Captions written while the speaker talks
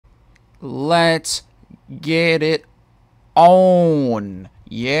Let's get it on.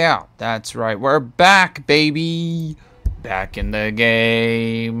 Yeah, that's right. We're back, baby. Back in the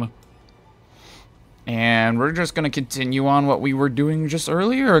game. And we're just going to continue on what we were doing just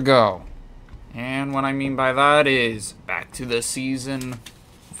earlier ago. And what I mean by that is back to the season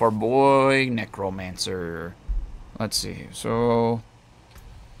for boy Necromancer. Let's see. So,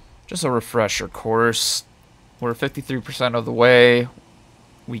 just a refresher course. We're 53% of the way.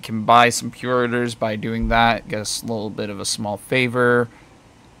 We can buy some curators by doing that. Get us a little bit of a small favor.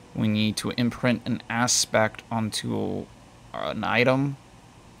 We need to imprint an aspect onto an item.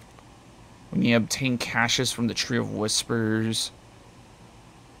 We need to obtain caches from the Tree of Whispers.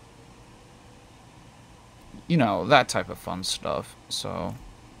 You know, that type of fun stuff. So,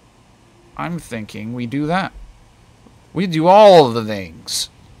 I'm thinking we do that. We do all of the things.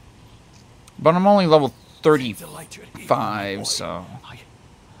 But I'm only level 35, so...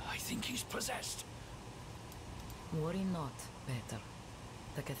 I think he's possessed. Worry not, Peter.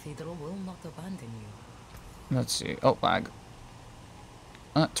 The cathedral will not abandon you. Let's see. Oh, lag.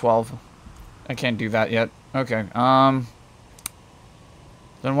 12. I can't do that yet. Okay, then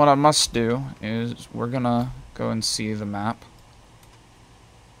what I must do is we're gonna go and see the map.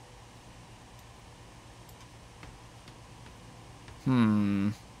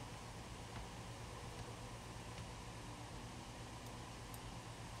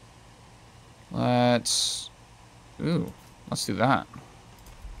 Let's do that.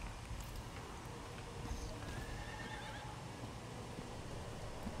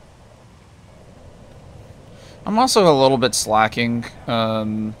 I'm also a little bit slacking,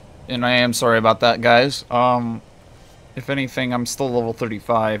 and I am sorry about that, guys. If anything, I'm still level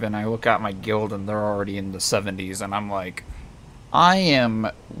 35, and I look at my guild, and they're already in the 70s, and I'm like, I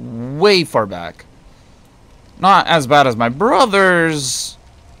am way far back. Not as bad as my brothers,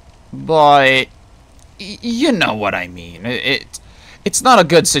 but you know what I mean. It's not a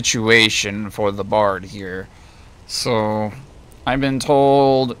good situation for the bard here. So, I've been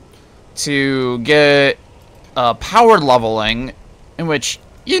told to get power leveling, in which,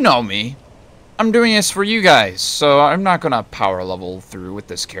 you know me, I'm doing this for you guys, so I'm not gonna power level through with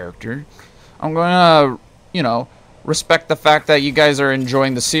this character. I'm gonna, you know, respect the fact that you guys are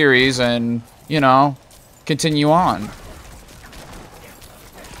enjoying the series and, you know, continue on.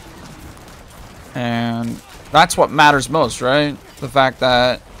 And that's what matters most, right? The fact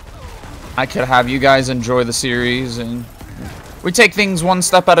that I could have you guys enjoy the series, and we take things one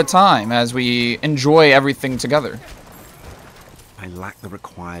step at a time as we enjoy everything together. I lack the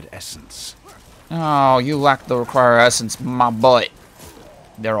required essence. Oh, you lack the required essence, my butt.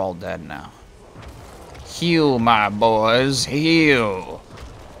 They're all dead now. Heal, my boys, heal.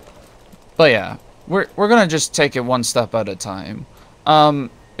 But yeah, we're gonna just take it one step at a time.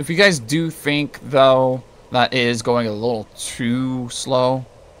 If you guys do think, though, that is going a little too slow,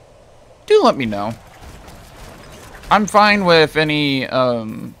 do let me know. I'm fine with any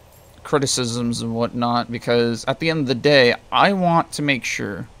criticisms and whatnot, because at the end of the day, I want to make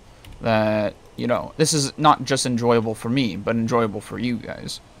sure that, you know, this is not just enjoyable for me, but enjoyable for you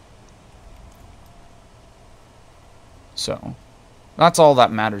guys. So, that's all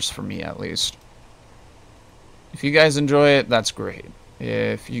that matters for me, at least. If you guys enjoy it, that's great.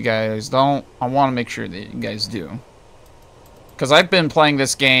 If you guys don't, I want to make sure that you guys do. Because I've been playing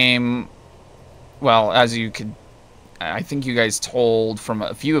this game, well, as you could, I think you guys told from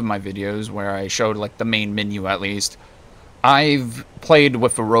a few of my videos where I showed, like, the main menu at least. I've played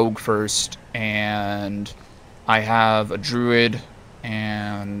with a rogue first, and I have a druid,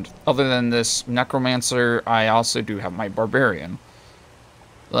 and other than this necromancer, I also do have my barbarian.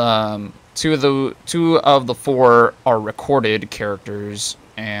 Two of the four are recorded characters,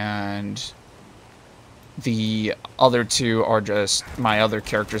 and the other two are just my other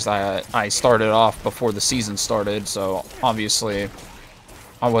characters that I started off before the season started, so obviously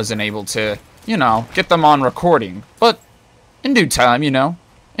I wasn't able to, you know, get them on recording. But in due time, you know,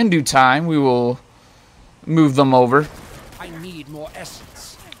 in due time we will move them over. I need more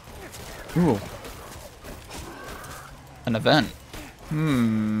essence. Ooh. An event.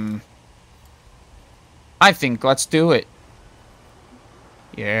 I think let's do it.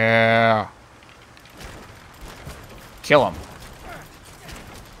 Yeah. Kill him.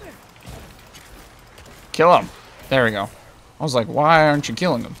 Kill him. There we go. I was like, why aren't you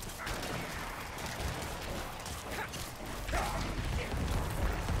killing him?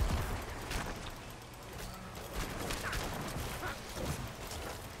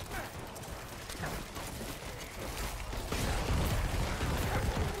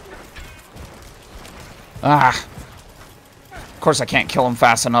 Ah. Of course I can't kill him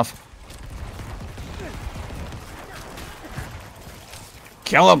fast enough.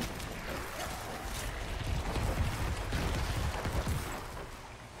 Kill him.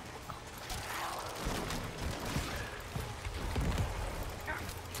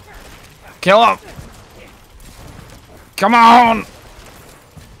 Kill him. Come on.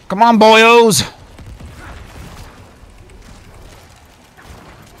 Come on, boyos.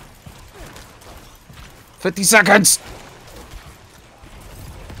 "50 seconds.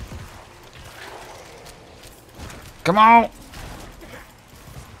 Come on.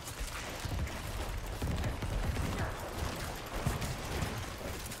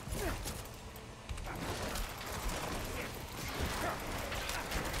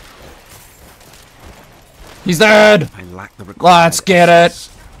 He's dead. I lack the required Let's get it.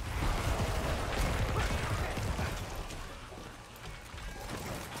 essence.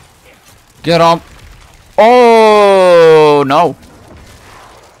 Get him. Oh, no.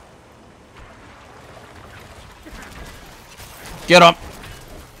 Get him.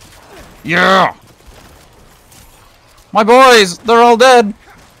 Yeah. My boys, they're all dead.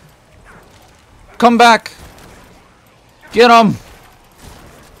 Come back. Get him.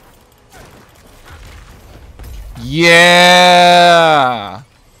 Yeah.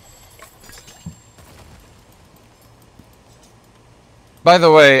 By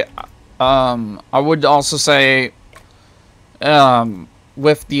the way, I would also say,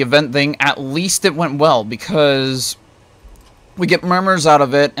 with the event thing, at least it went well, because we get murmurs out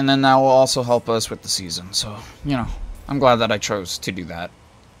of it, and then that will also help us with the season. So, you know, I'm glad that I chose to do that.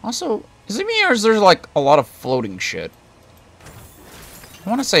 Also, is it me, or is there, like, a lot of floating shit? I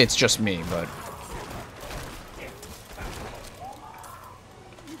want to say it's just me, but...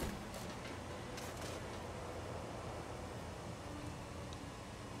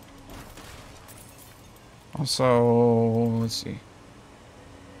 Also, let's see.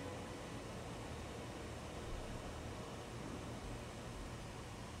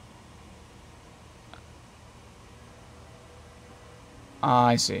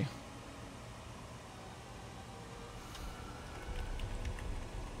 I see.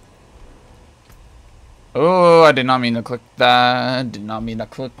 Oh, I did not mean to click that. Did not mean to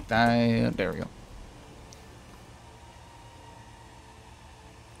click that. There we go.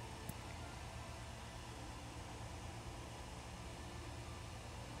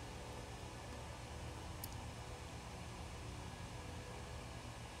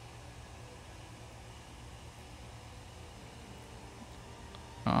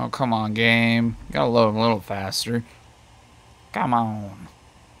 Oh, come on, game. Gotta load a little faster. Come on.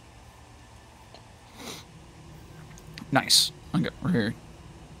 Nice. Okay, we're here.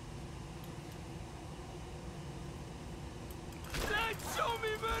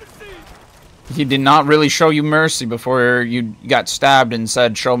 He did not really show you mercy before you got stabbed and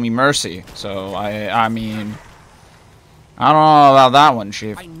said, "Show me mercy." So, I mean... I don't know about that one,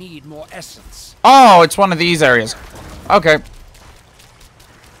 Chief. I need more essence. Oh, it's one of these areas. Okay.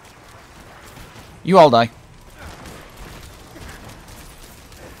 You all die.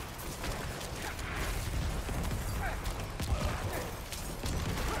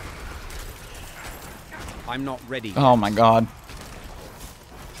 I'm not ready. Oh my god.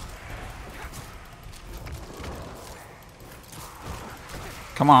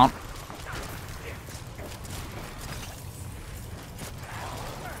 Come on.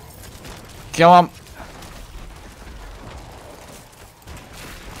 Kill him.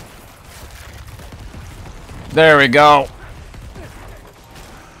 There we go.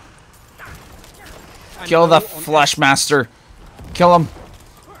 Kill the Flesh Master. Kill him.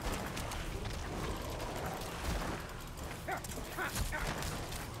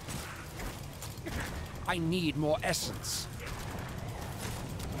 I need more essence.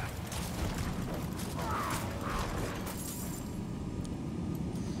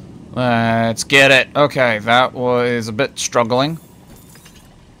 Let's get it. Okay, that was a bit struggling.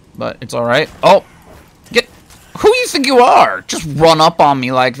 But it's alright. Oh! Get... Who you think you are? Just run up on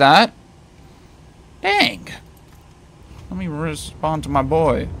me like that. Dang. Let me respond to my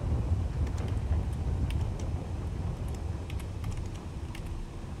boy.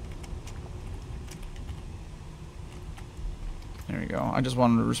 There we go. I just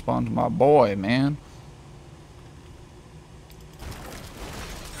wanted to respond to my boy, man.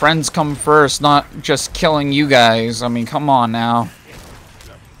 Friends come first, not just killing you guys. I mean, come on now.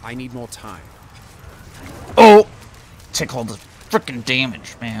 I need more time. Oh! Take all the freaking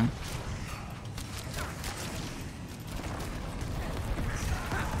damage, man.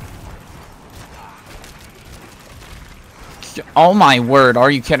 Oh my word, are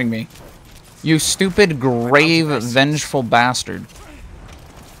you kidding me? You stupid, grave, vengeful bastard.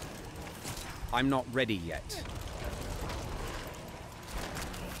 I'm not ready yet.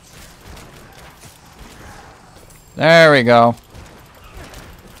 There we go.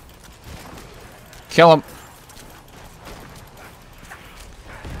 Kill him.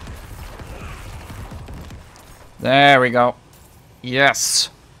 There we go. Yes.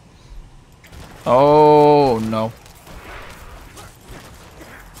 Oh, no.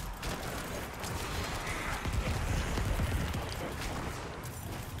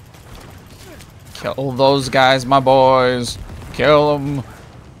 Kill those guys, my boys. Kill them.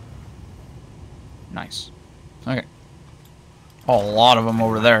 Nice. Okay. Oh, a lot of them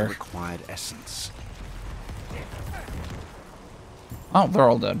over there. Required essence. Oh, they're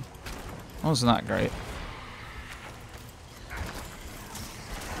all dead. That was not great.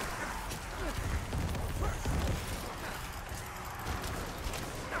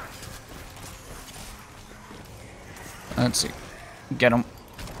 Let's see. Get him.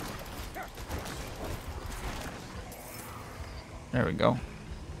 There we go.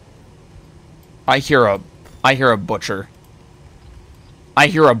 I hear a butcher. I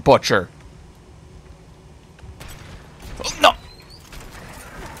hear a butcher. Oh, no.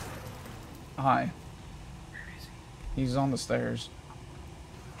 Hi. Where is he? He's on the stairs.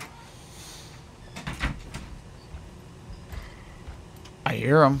 I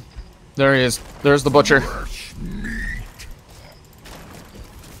hear him. There he is. There's the butcher.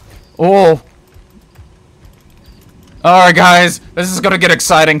 Oh. Alright, guys. This is gonna get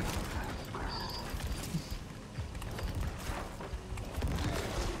exciting.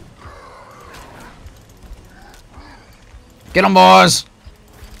 Get him, boys.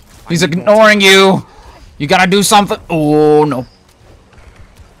 He's ignoring you. You gotta do something. Oh, no.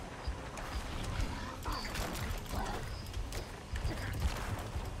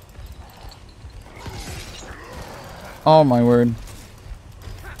 Oh, my word.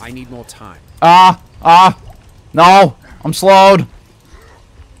 I need more time. No. I'm slowed.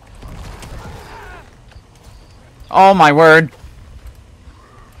 Oh, my word.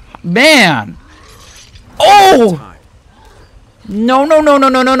 Man. Oh! No, no, no, no,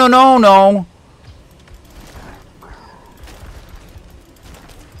 no, no, no, no, no.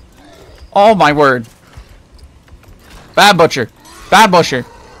 Oh, my word. Bad butcher. Bad butcher.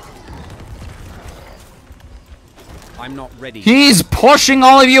 I'm not ready. He's pushing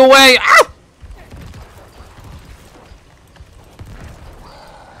all of you away. Ah!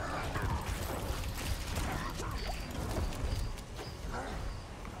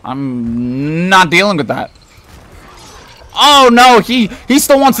 I'm not dealing with that. Oh no, he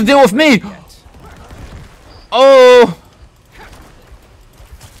still wants to deal with me. Oh.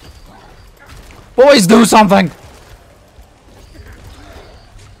 Boys, do something.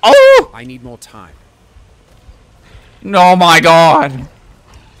 Oh. I need more time. Oh my god.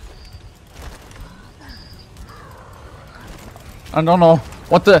 I don't know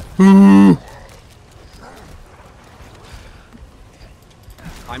what the.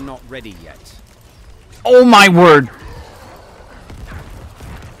 I'm not ready yet. Oh my word.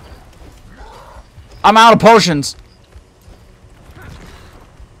 I'm out of potions.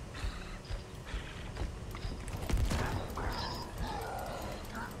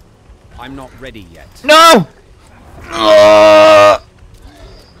 I'm not ready yet. No!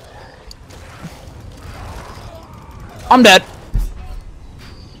 I'm dead.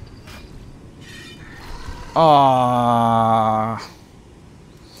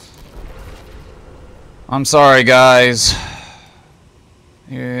 I'm sorry, guys.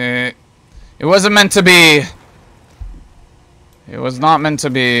 It wasn't meant to be. It was not meant to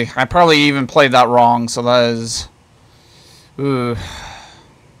be. I probably even played that wrong, so that is... Ooh.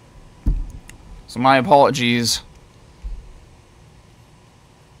 So my apologies.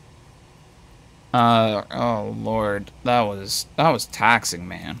 Oh lord. That was taxing,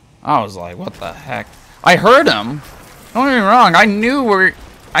 man. I was like, what the heck? I heard him. Don't get me wrong, I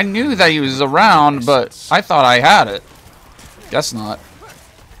knew that he was around, but I thought I had it. Guess not.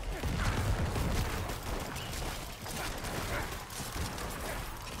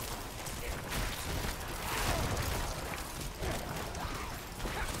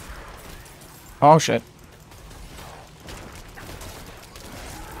 Oh shit.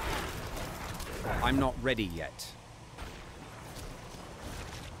 I'm not ready yet.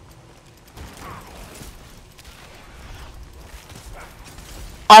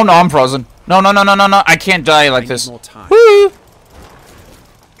 Oh no, I'm frozen. No, no, no, no, no, no. I can't die like this. More time. Woo!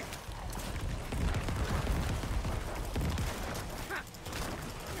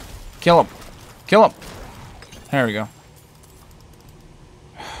 Kill him. Kill him. There we go.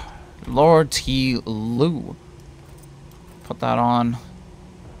 Lord T. Lou. Put that on.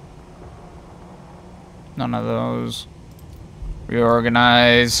 None of those.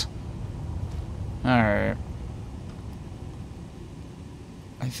 Reorganize. Alright.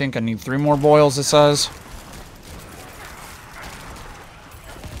 I think I need 3 more boils, it says.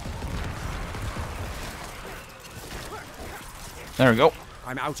 There we go.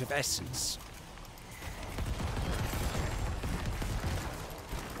 I'm out of essence.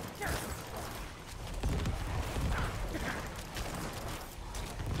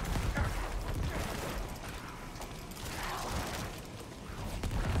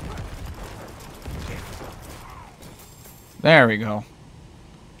 There we go.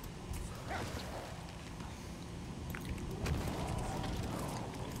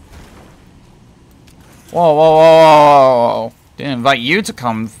 Whoa, whoa, whoa, whoa, whoa. Didn't invite you to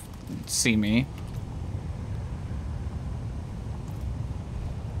come see me.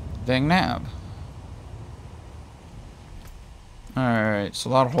 Dang nab. Alright, so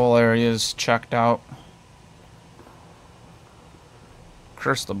that whole area is checked out.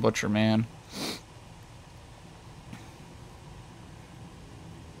 Curse the butcher, man.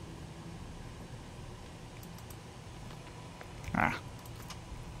 Ah.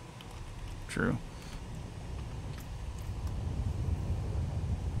 True.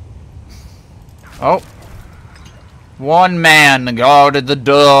 Oh. One man guarded the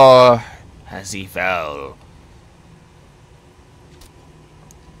door as he fell.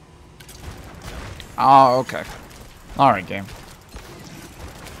 Oh, okay. Alright, game.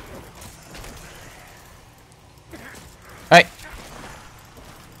 Hey.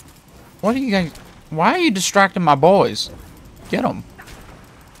 What are you guys... Why are you distracting my boys? Get them.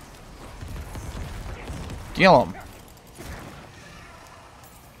 Kill them.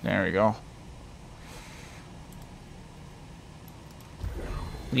 There we go.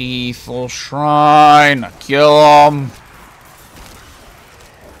 Lethal Shrine. Kill them.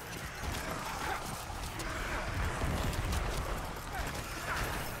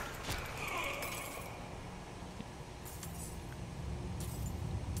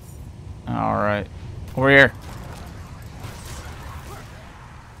 Alright. Over here.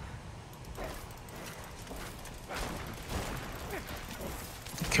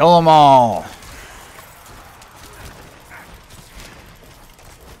 Kill them all.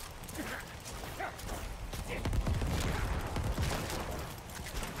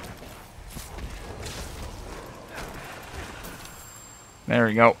 There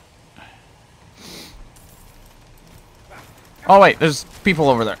we go. Oh wait, there's people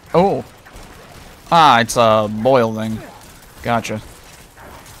over there. Oh. Ah, it's a boil thing. Gotcha.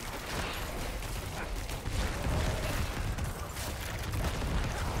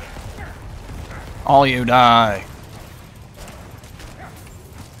 All you die.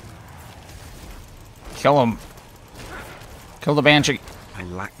 Kill him. Kill the banshee. I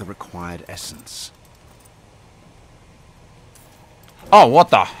lack the required essence. Oh, what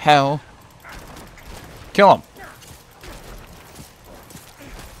the hell? Kill him.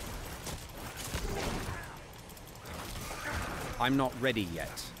 I'm not ready yet.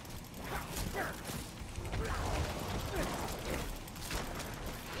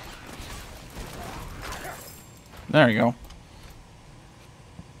 There you go.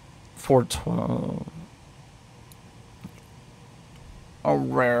 412. A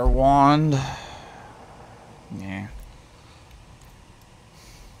rare wand. Yeah.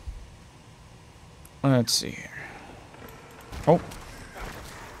 Let's see here. Oh.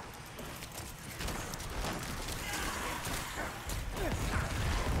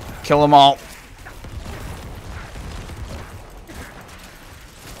 Kill them all.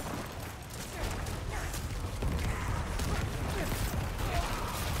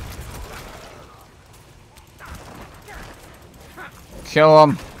 Kill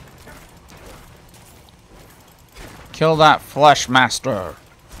him. Kill that flesh master.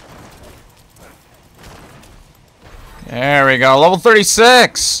 There we go. Level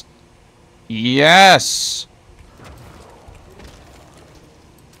 36. Yes.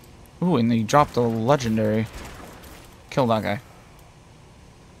 Ooh, and they dropped a legendary. Kill that guy.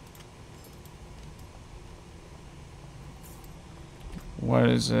 What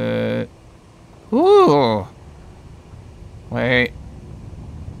is it? Ooh. Wait.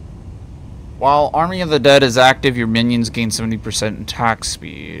 While Army of the Dead is active, your minions gain 70% attack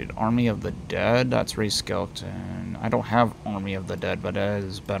speed. Army of the Dead? That's Ray Skeleton. I don't have Army of the Dead, but it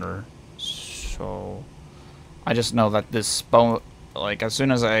is better. So... I just know that this bone... Like, as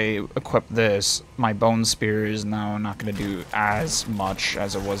soon as I equip this, my Bone Spear is now not going to do as much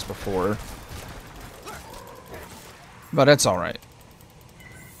as it was before. But it's alright.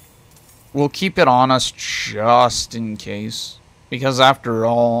 We'll keep it on us just in case. Because after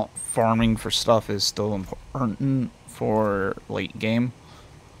all, farming for stuff is still important for late game.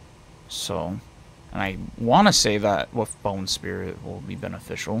 So, And I want to say that with Bone Spirit will be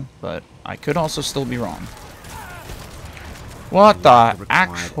beneficial, but I could also still be wrong. What the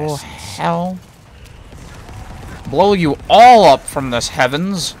actual hell? Blow you all up from this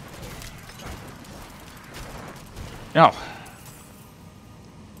heavens. No.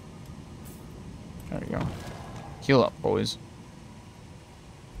 There we go. Heal up, boys.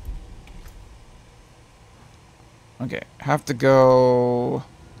 Okay, have to go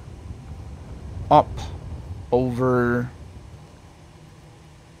up, over,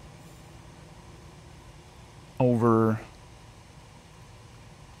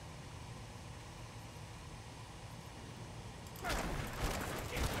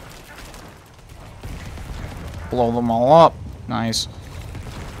 blow them all up. Nice.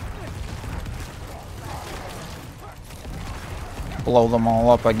 Blow them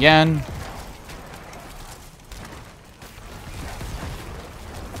all up again.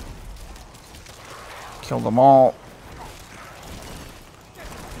 Kill them all.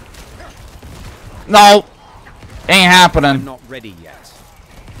 No! Ain't happening. I'm not ready yet.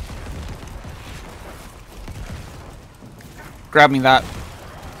 Grab me that.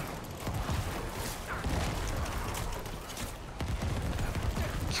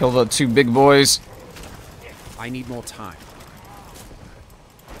 Kill the two big boys. I need more time.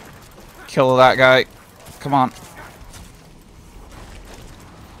 Kill that guy. Come on.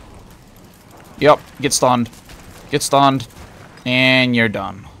 Yep, get stunned. Get stunned. And you're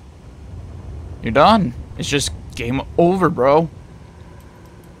done. You're done. It's just game over, bro.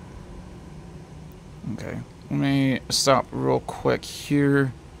 Okay. Let me stop real quick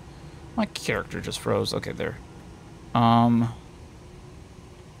here. My character just froze. Okay, there. I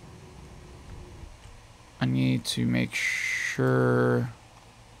need to make sure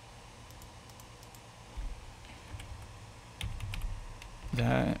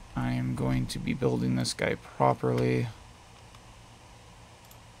that I am going to be building this guy properly.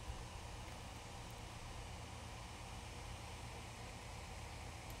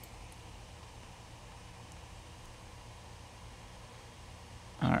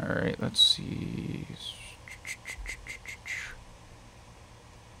 Alright, let's see.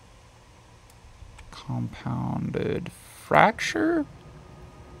 Compounded fracture?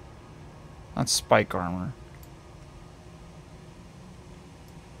 That's spike armor.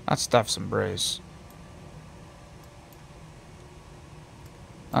 That's Death's Embrace.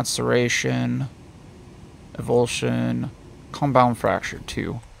 That's Serration. Evulsion. Compound fracture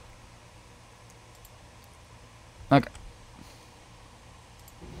 2. Okay.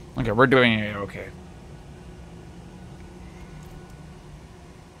 Okay, we're doing it okay.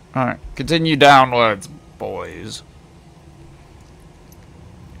 Alright, continue downwards, boys.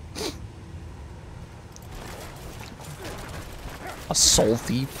 A soul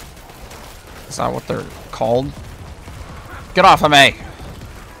thief? Is that what they're called? Get off of me!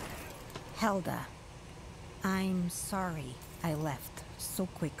 Helda, I'm sorry I left so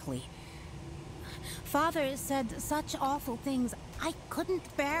quickly. Father said such awful things, I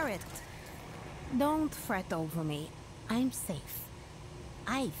couldn't bear it. Don't fret over me. I'm safe.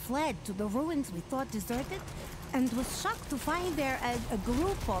 I fled to the ruins we thought deserted, and was shocked to find there a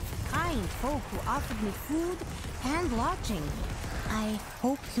group of kind folk who offered me food and lodging. I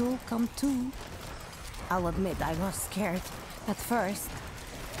hope you'll come too. I'll admit I was scared at first.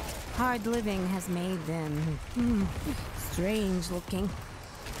 Hard living has made them strange looking.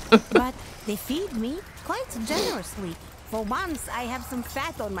 But they feed me quite generously. For once, I have some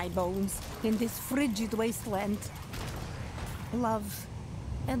fat on my bones in this frigid wasteland. Love,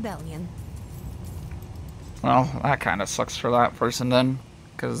 Rebellion. Well, that kind of sucks for that person then.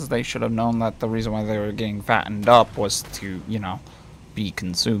 Because they should have known that the reason why they were getting fattened up was to, you know, be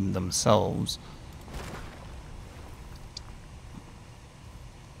consumed themselves.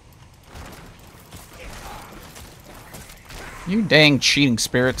 You dang cheating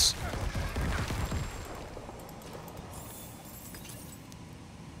spirits.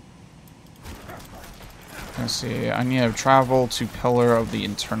 Let's see, I need to travel to Pillar of the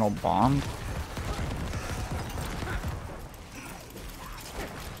Internal Bond.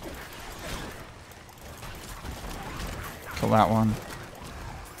 Kill that one.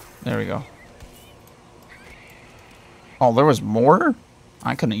 There we go. Oh, there was more?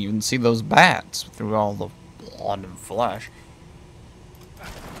 I couldn't even see those bats through all the blood and flesh.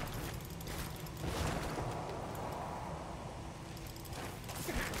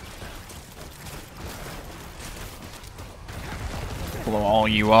 Blow all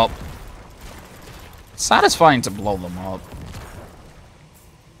you up. It's satisfying to blow them up.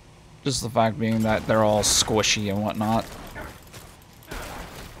 Just the fact being that they're all squishy and whatnot.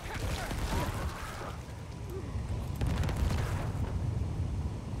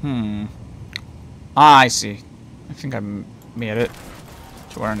 Ah, I see. I think I made it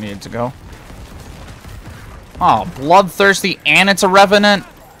to where I needed to go. Oh, bloodthirsty and it's a revenant?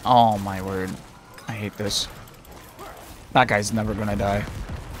 Oh my word. I hate this. That guy's never gonna die.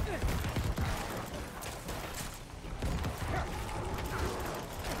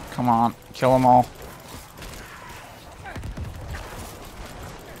 Come on, kill them all.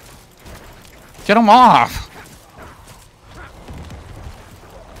 Get him off!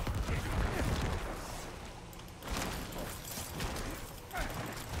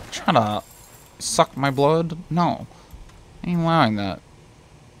 Trying to suck my blood? No. I ain't allowing that.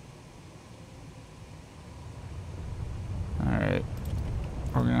 Alright.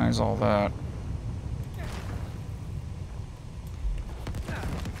 Organize all that.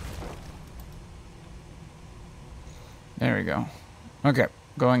 There we go. Okay,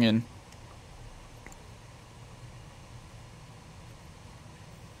 going in.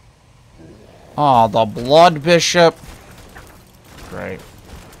 Oh, the Blood Bishop. Great.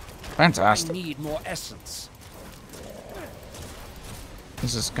 Fantastic. I need more essence.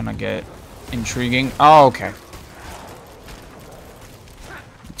 This is gonna get intriguing. Oh, okay.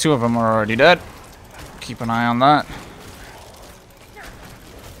 Two of them are already dead. Keep an eye on that.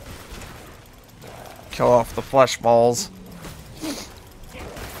 Kill off the flesh balls.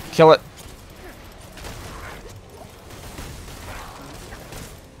 Kill it.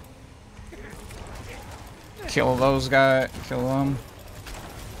 Kill those guys. Kill them.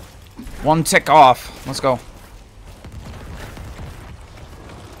 One tick off. Let's go.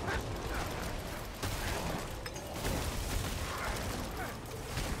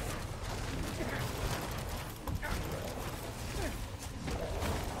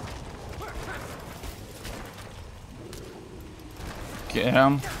 Get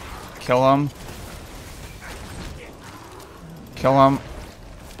him. Kill him. Kill him.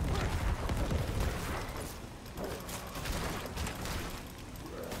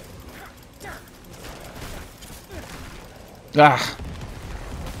 Ah.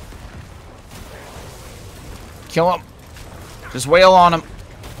 Kill him. Just wail on him.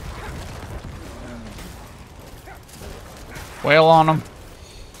 Wail on him.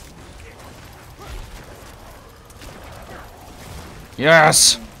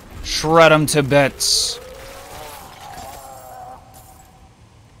 Yes! Shred him to bits.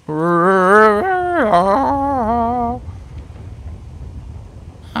 Ah,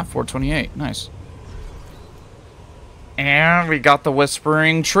 428. Nice. And we got the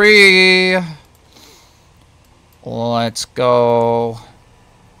Whispering Tree. Let's go.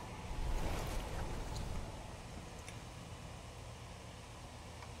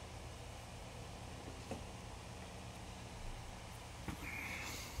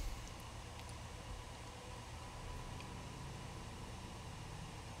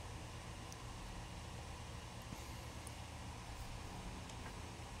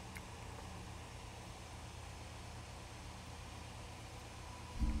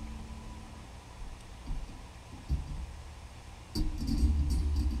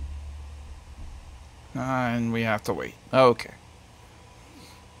 And we have to wait. Okay.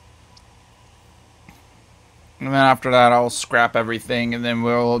 And then after that, I'll scrap everything, and then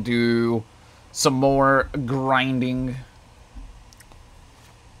we'll do some more grinding.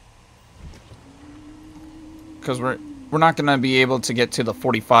 Because we're not going to be able to get to the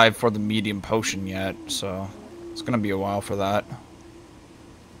 45 for the medium potion yet, so it's going to be a while for that.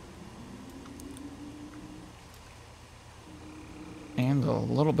 And a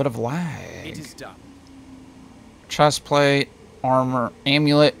little bit of lag. It is done. Chestplate, armor,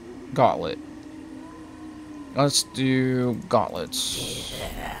 amulet, gauntlet. Let's do gauntlets.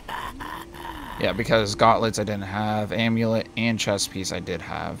 Yeah, because gauntlets I didn't have. Amulet and chest piece I did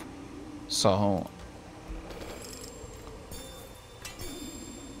have. So...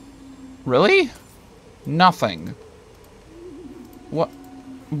 Really? Nothing. What?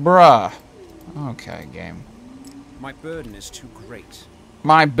 Bruh. Okay, game. My burden is too great.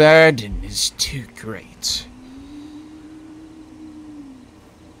 My burden is too great.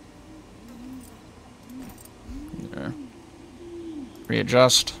 There.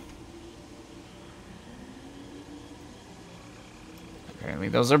 Readjust. Apparently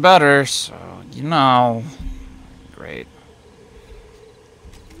those are better, so you know. Great.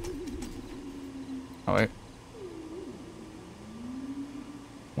 Oh wait.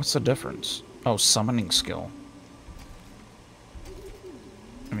 What's the difference? Oh, summoning skill.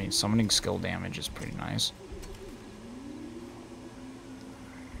 I mean, summoning skill damage is pretty nice.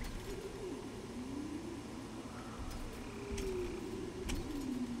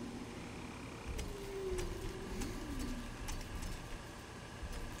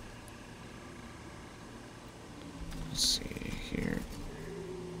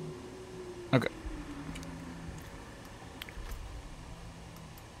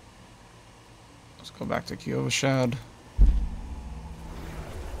 Go back to Kyovashad.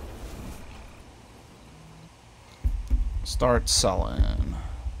 Start selling.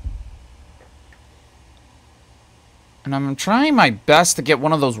 And I'm trying my best to get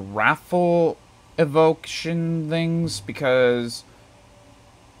one of those raffle evocation things because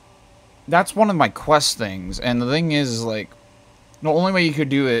that's one of my quest things. And the thing is, like, the only way you could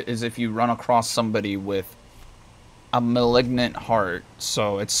do it is if you run across somebody with a malignant heart.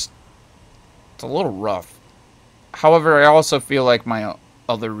 So it's a little rough. However, I also feel like my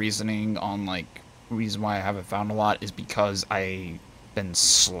other reasoning on, like, reason why I haven't found a lot is because I've been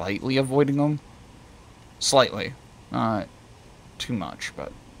slightly avoiding them. Slightly. Not too much,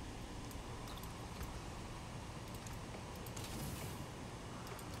 but...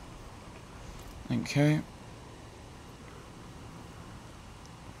 Okay.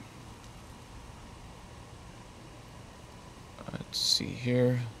 Let's see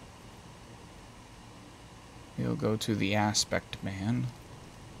here. We'll go to the Aspect Man.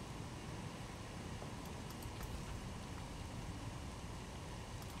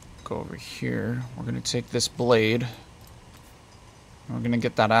 Go over here. We're going to take this blade. We're going to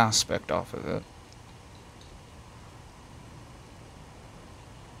get that aspect off of it.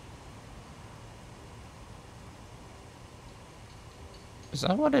 Is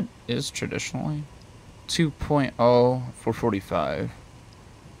that what it is traditionally? 2.0 for 45.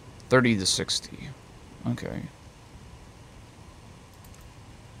 30 to 60. Okay.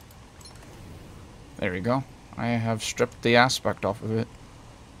 There we go. I have stripped the aspect off of it.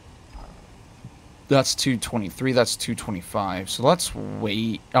 That's 223, that's 225. So let's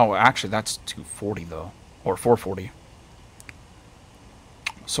wait. Oh, actually, that's 240, though. Or 440.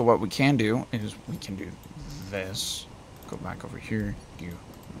 So what we can do is we can do this. Go back over here. Do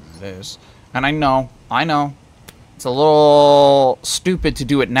this. And I know. It's a little stupid to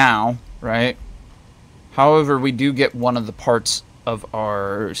do it now, right? However, we do get one of the parts of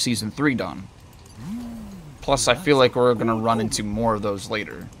our Season 3 done. Plus, I feel like we're going to run into more of those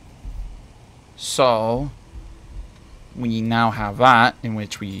later. So, we now have that, in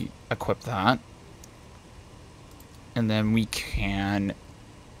which we equip that. And then we can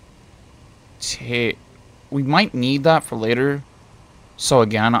take... We might need that for later. So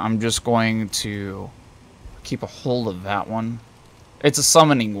again, I'm just going to keep a hold of that one. It's a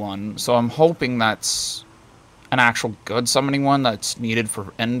summoning one, so I'm hoping that's an actual good summoning one that's needed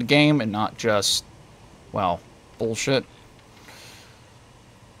for endgame and not just, well, bullshit.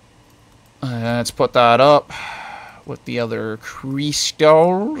 Let's put that up with the other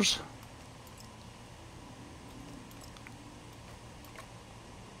crystals.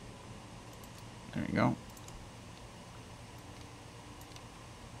 There you go.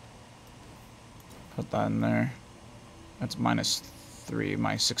 Put that in there. That's -3,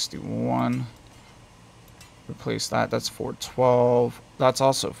 minus 61. Replace that. That's 412. That's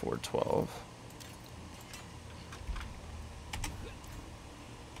also 412.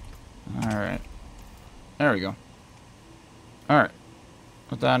 Alright. There we go. Alright.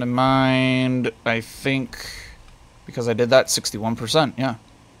 With that in mind, I think... Because I did that, 61%. Yeah.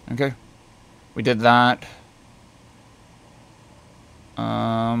 Okay. We did that.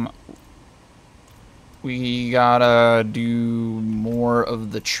 We gotta do more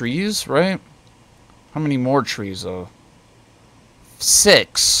of the trees, right? How many more trees, though?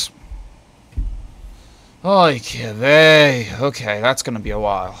 6. Okay, that's gonna be a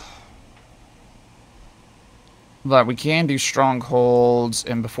while. But we can do strongholds,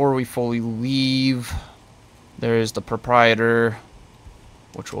 and before we fully leave, there is the proprietor,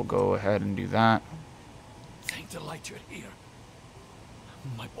 which we'll go ahead and do that. Thank the light you're here.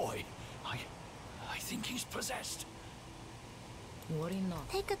 My boy, I think he's possessed. Worry not.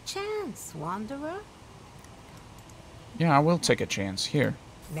 Take a chance, Wanderer. Yeah, I will take a chance. Here.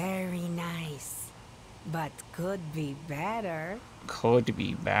 Very nice. But could be better. Could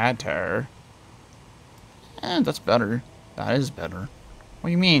be better. That's better. That is better. What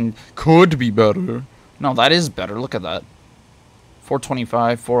do you mean? Could be better. No, that is better. Look at that.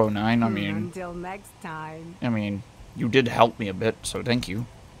 425, 409. I mean... Until next time. I mean, you did help me a bit, so thank you.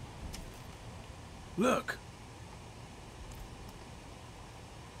 Look.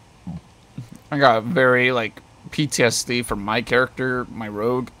 I got very, like, PTSD from my character, my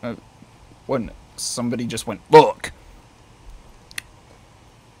rogue. When somebody just went, look!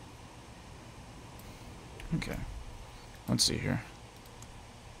 Okay. Let's see here.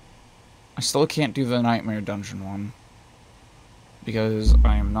 I still can't do the Nightmare Dungeon one. Because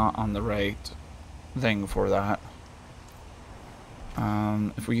I am not on the right thing for that.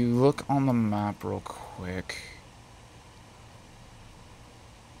 If we look on the map real quick...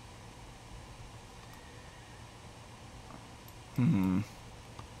 I'm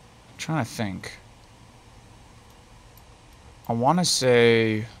trying to think. I want to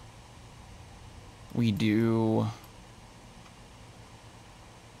say we do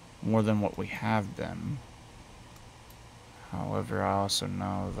more than what we have been. However, I also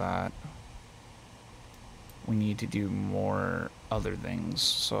know that we need to do more other things.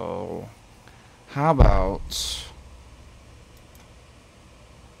 So, how about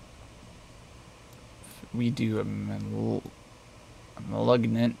we do a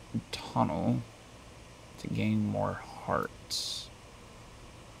malignant tunnel to gain more hearts?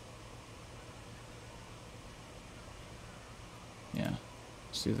 Yeah,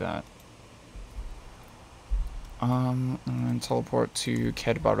 let's do that. And then teleport to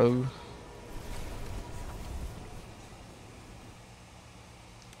Kedbaro.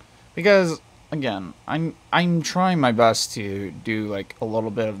 Because again, I'm trying my best to do like a little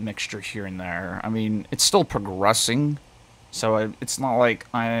bit of mixture here and there. I mean, it's still progressing, so it's not like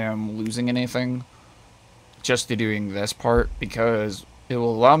I am losing anything just to doing this part, because it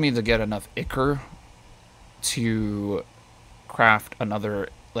will allow me to get enough ichor to craft another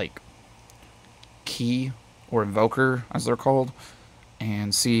like key or invoker, as they're called,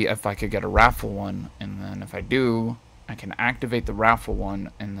 and see if I could get a raffle one, and then if I do, I can activate the raffle one,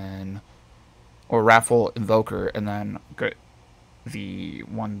 and then, or raffle invoker, and then get the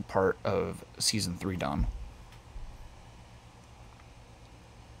one part of season 3 done.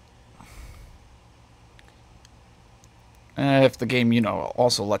 And if the game, you know,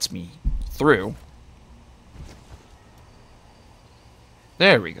 also lets me through.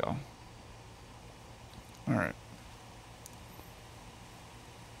 There we go. Alright.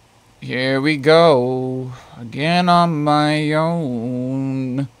 Here we go. Again on my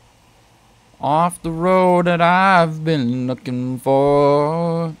own. Off the road that I've been looking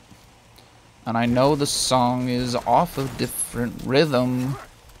for. And I know the song is off a different rhythm.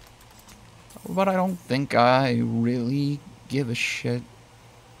 But I don't think I really give a shit.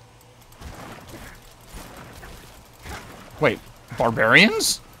 Wait,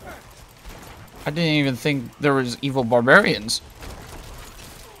 barbarians? I didn't even think there was evil barbarians.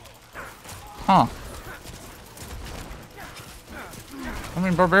 Huh. I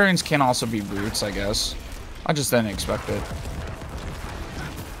mean, barbarians can also be brutes, I guess. I just didn't expect it.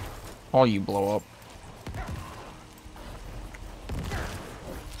 All you blow up.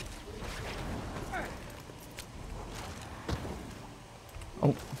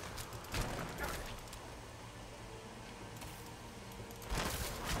 Oh.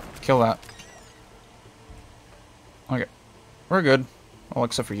 Kill that. Okay. We're good. Well,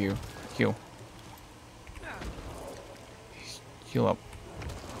 except for you. Heal. Heal up.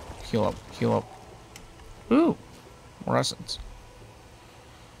 Heal up. Heal up. Ooh. More essence.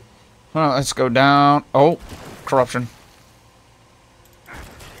 Well, let's go down. Oh. Corruption.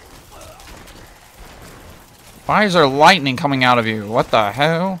 Why is there lightning coming out of you? What the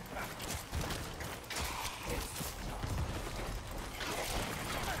hell?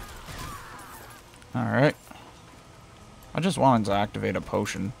 Alright. I just wanted to activate a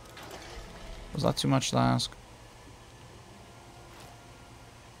potion. Was that too much to ask?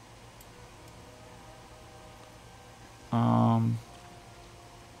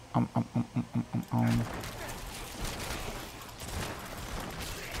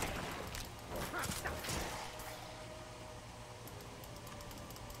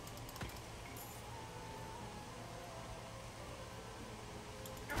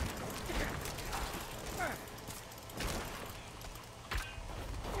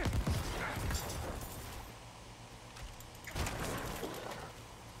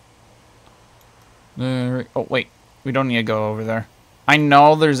 Oh, wait. We don't need to go over there. I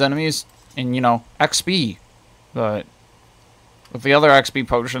know there's enemies and, you know, XP. But with the other XP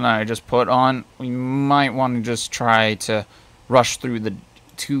potion that I just put on, we might want to just try to rush through the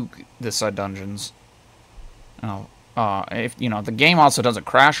dungeons. Oh, if, you know, the game also doesn't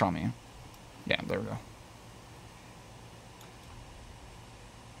crash on me. Yeah, there we go.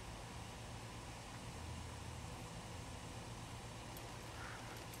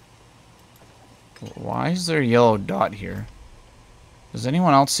 Why is there a yellow dot here? Does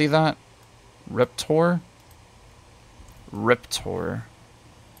anyone else see that? Riptor? Riptor.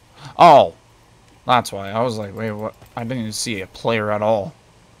 Oh! That's why. I was like, wait, what? I didn't even see a player at all.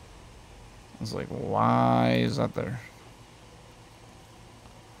 I was like, why is that there?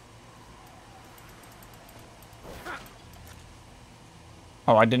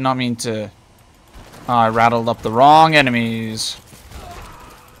 Oh, I did not mean to... I rattled up the wrong enemies.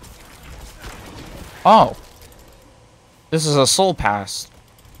 Oh. This is a soul pass.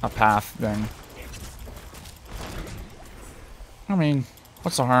 A path thing. I mean,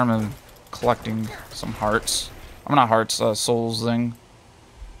 what's the harm in collecting some hearts? I'm not hearts, souls thing.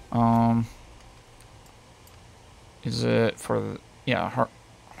 Is it for the, yeah,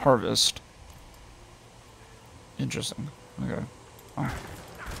 harvest. Interesting. Okay. Oh.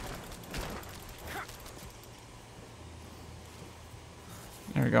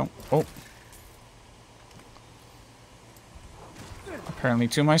 There we go. Oh. Apparently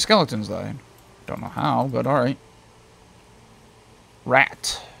 2 of my skeletons died. Don't know how, but alright.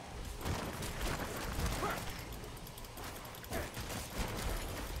 Rat.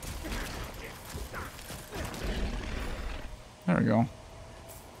 There we go.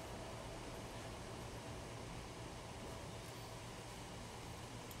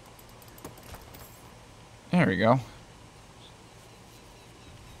 There we go.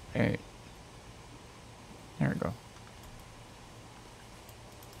 Hey. There we go.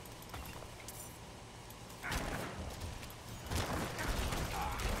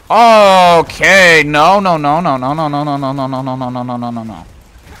 Okay, no.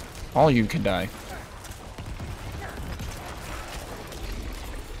 All you can die.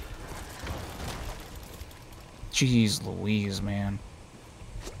 Jeez Louise, man.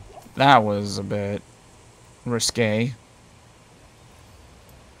 That was a bit risque.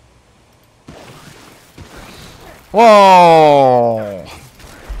 Whoa!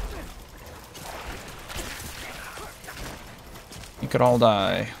 You could all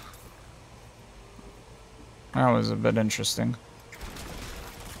die. That was a bit interesting.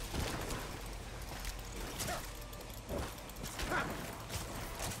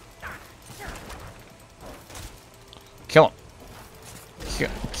 Kill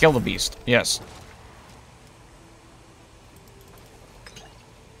him. Kill the beast. Yes.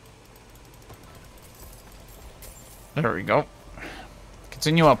 There we go.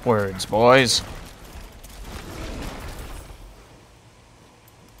 Continue upwards, boys.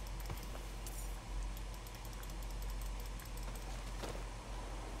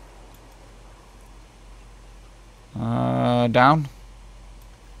 Down.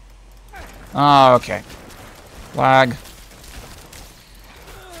 Oh, okay. Lag.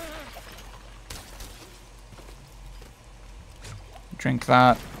 Drink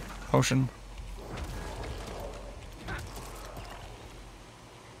that potion.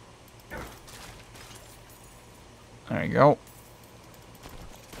 There you go.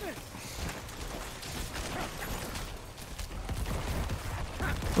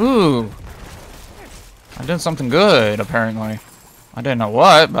 Ooh. I did something good, apparently. I didn't know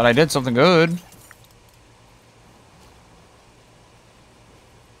what, but I did something good.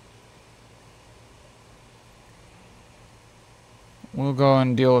 We'll go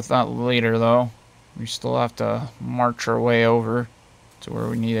and deal with that later, though. We still have to march our way over to where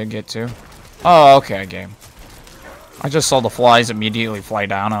we need to get to. Oh, okay, game. I just saw the flies immediately fly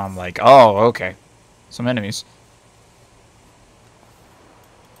down, and I'm like, oh, okay. Some enemies.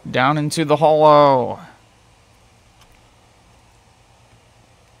 Down into the hollow.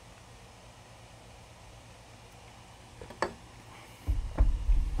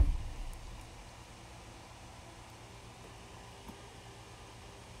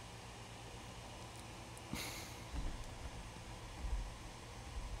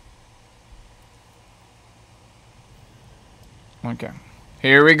 Okay.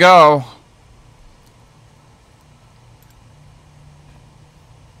 Here we go.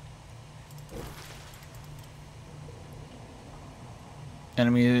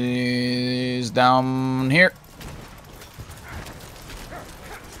 Enemies down here.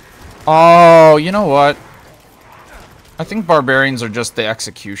 Oh, you know what? I think barbarians are just the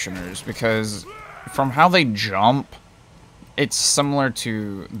executioners, because from how they jump, it's similar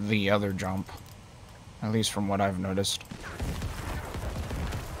to the other jump. At least from what I've noticed.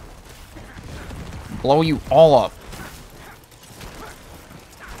 Blow you all up.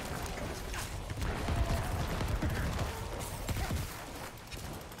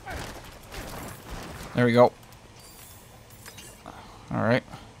 There we go. Alright.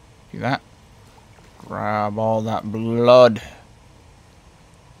 Do that. Grab all that blood.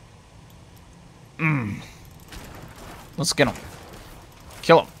 Let's get him.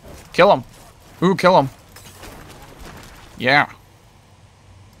 Kill him. Kill him. Ooh, kill him. Yeah.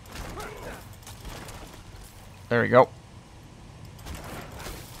 There we go.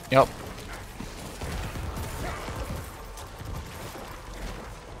 Yep.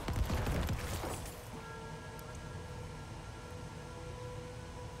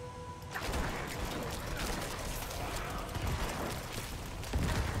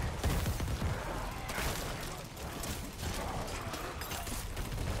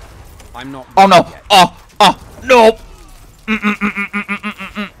 I'm not. Oh no! Oh! Oh! No!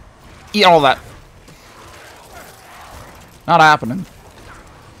 Eat all that. Not happening.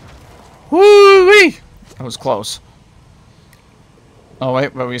 Woo-wee! That was close. Oh,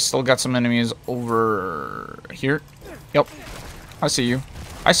 wait, but we still got some enemies over here. Yep. I see you.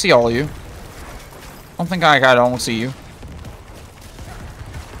 I see all of you. Don't think I don't see you.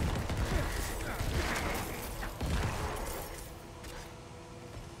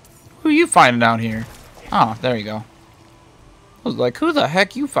 Who you fighting down here? Oh, there you go. I was like, who the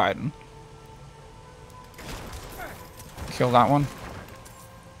heck you fighting? Kill that one.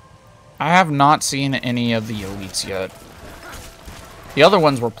 I have not seen any of the elites yet. The other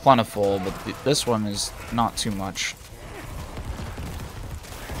ones were plentiful, but this one is not too much.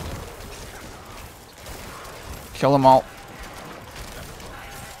 Kill them all.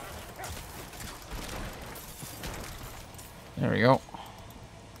 There we go.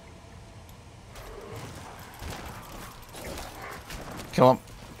 Kill him.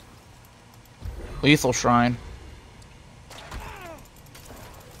 Lethal Shrine.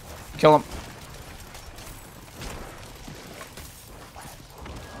 Kill him.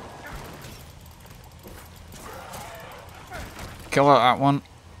 Kill that one.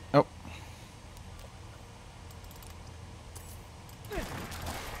 Oh.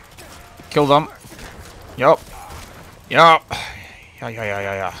 Kill them. Yup. Yup.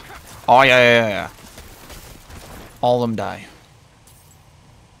 Yeah. Oh, yeah. All of them die.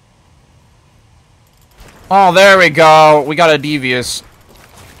 Oh, there we go. We got a devious.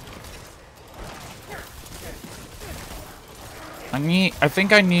 I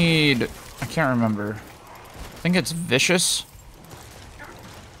think I need... I can't remember. I think it's vicious.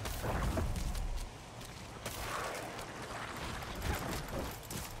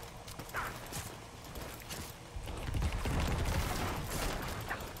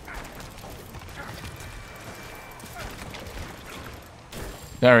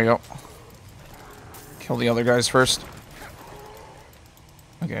 There we go. Kill the other guys first.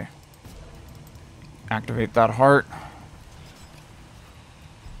 Okay. Activate that heart.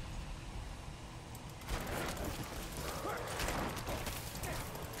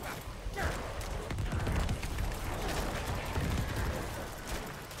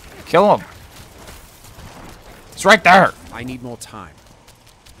 Kill him. It's right there. I need more time.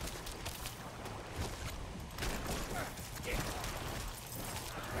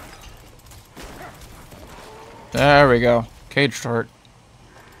 There we go. Caged heart.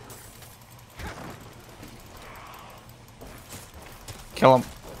 Kill him.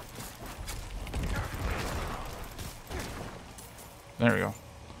 There we go.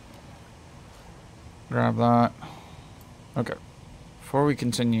 Grab that. Okay. Before we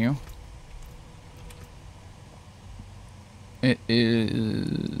continue, it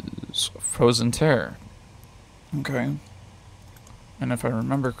is Frozen Terror. Okay. And if I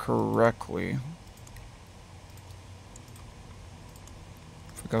remember correctly,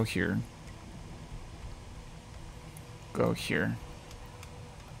 if we go here, go here.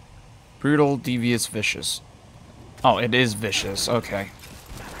 Brutal, devious, vicious. Oh, it is vicious. Okay.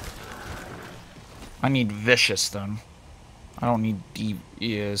 I need vicious then. I don't need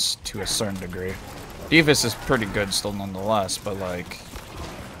devious to a certain degree. Devious is pretty good still nonetheless, but like,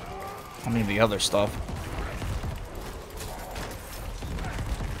 I need the other stuff.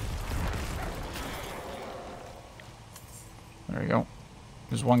 There we go.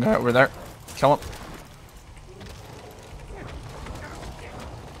 There's one guy over there. Kill him.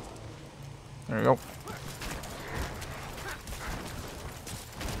 There we go.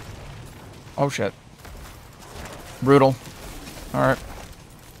 Oh shit. Brutal. Alright.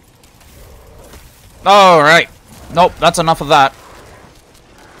 Alright. Nope, that's enough of that.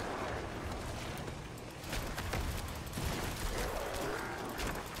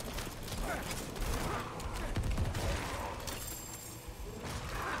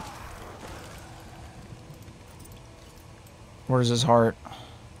 Where's his heart?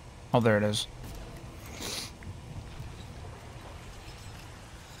 Oh, there it is.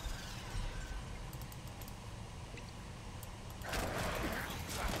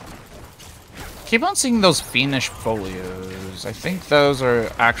 Keep on seeing those fiendish folios. I think those are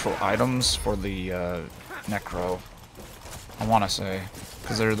actual items for the necro. I want to say,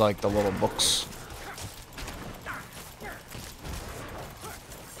 because they're like the little books.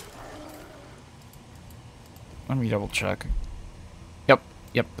 Let me double check.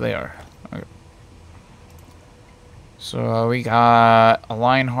 Yep, they are. Okay. So we got a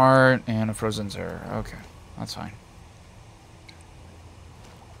lion heart and a frozen terror. Okay, that's fine.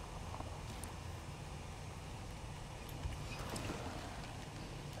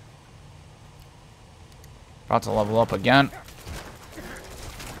 About to level up again.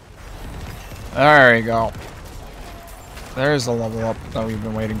 There you go. There's the level up that we've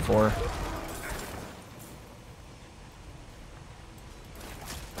been waiting for.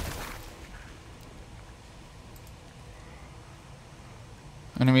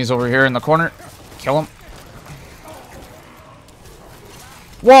 Enemies over here in the corner. Kill him.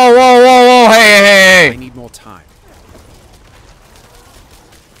 Whoa, whoa, whoa, whoa, hey, hey, hey! I need more time.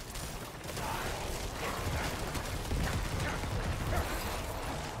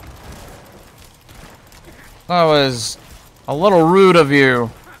 That was a little rude of you,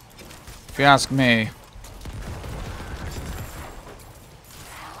 if you ask me.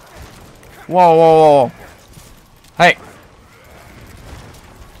 Whoa, whoa, whoa. Hey.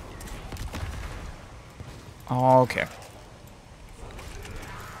 Okay.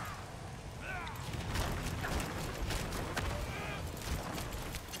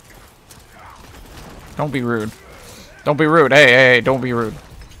 Don't be rude. Don't be rude. Hey, hey, hey, don't be rude.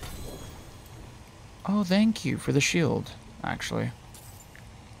 Oh, thank you for the shield, actually.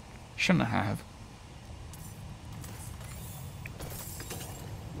 Shouldn't have.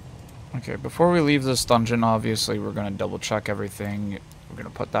 Okay, before we leave this dungeon, obviously, we're going to double check everything. We're going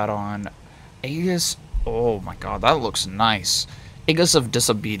to put that on. Aegis. Oh my god, that looks nice. Aegis of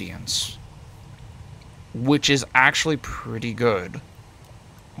Disobedience. Which is actually pretty good.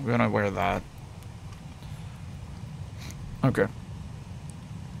 I'm going to wear that. Okay.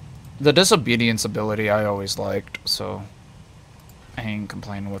 The Disobedience ability I always liked, so I ain't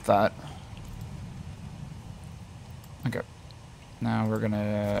complaining with that. Okay. Now we're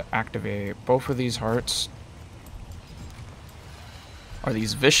gonna activate both of these hearts. Are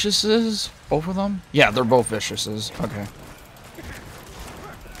these Viciouses? Both of them? Yeah, they're both Viciouses. Okay.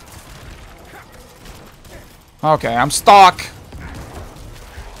 Okay, I'm stuck!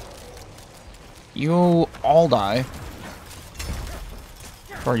 You all die.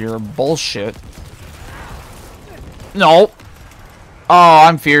 For your bullshit. No! Oh,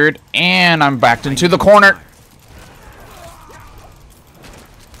 I'm feared. And I'm backed into the corner!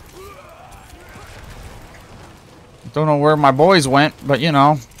 Don't know where my boys went, but you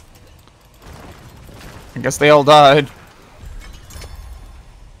know. I guess they all died.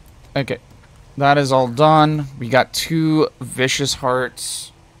 Okay. That is all done. We got 2 vicious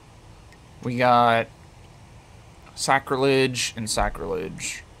hearts. We got sacrilege and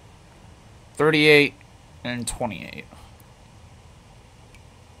sacrilege. 38 and 28.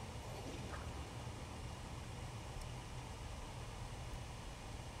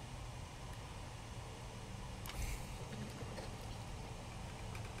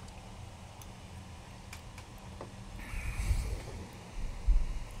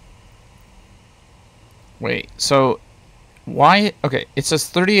 Wait, so why? Okay, it says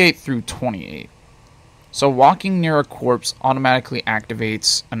 38 through 28. So walking near a corpse automatically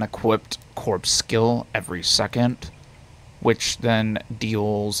activates an equipped corpse skill every second, which then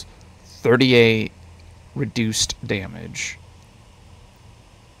deals 38 reduced damage.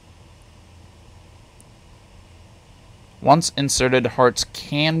 Once inserted, hearts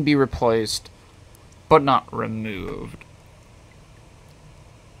can be replaced, but not removed.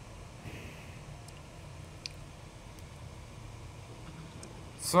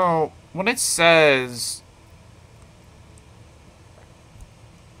 So, when it says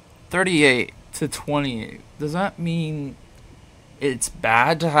 38 to 28, does that mean it's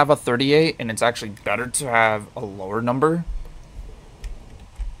bad to have a 38 and it's actually better to have a lower number?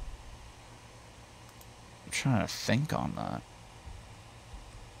 I'm trying to think on that.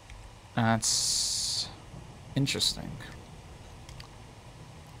 That's interesting.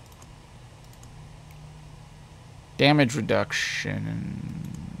 Damage reduction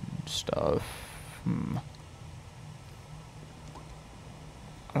stuff. I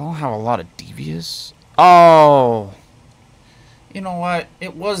don't have a lot of devious. Oh! You know what?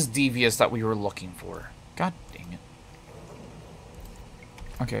 It was devious that we were looking for. God dang it.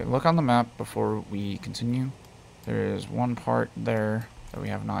 Okay, look on the map before we continue. There is one part there that we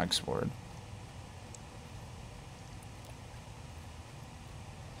have not explored.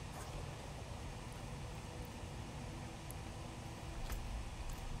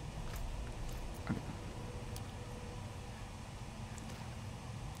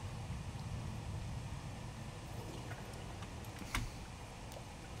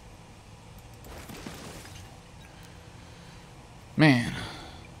 Man.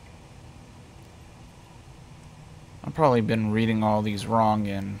 I've probably been reading all these wrong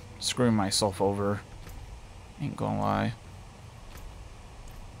and screwing myself over. Ain't gonna lie.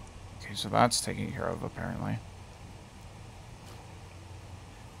 Okay, so that's taken care of, apparently.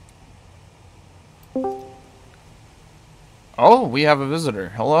 Oh, we have a visitor.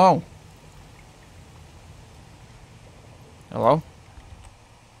 Hello. Hello?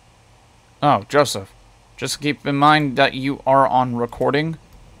 Oh, Joseph. Just keep in mind that you are on recording.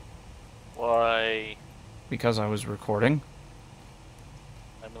 Why? Because I was recording.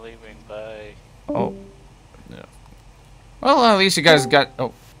 I'm leaving by... Oh. Yeah. Well, at least you guys got...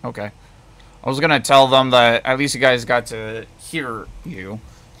 Oh, okay. I was gonna tell them that at least you guys got to hear you.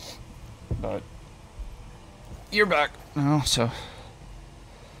 But... You're back now, so...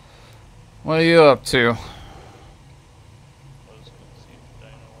 What are you up to? I was gonna see if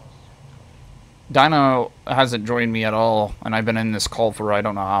Dino wants Dino hasn't joined me at all, and I've been in this call for I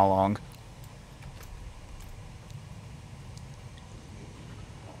don't know how long.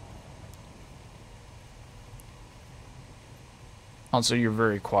 Also, you're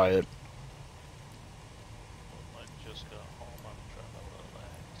very quiet. I just got home. I'm trying to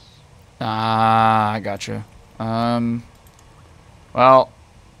relax. Ah, I gotcha. Well,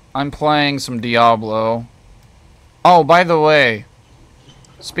 I'm playing some Diablo. Oh, by the way,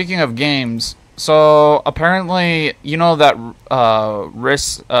 speaking of games, so apparently, you know that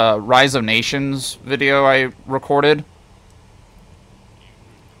Rise of Nations video I recorded?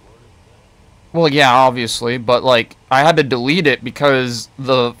 Well, yeah, obviously, but, like, I had to delete it because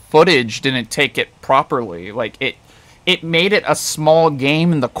the footage didn't take it properly. Like, it made it a small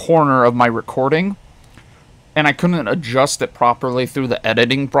game in the corner of my recording, and I couldn't adjust it properly through the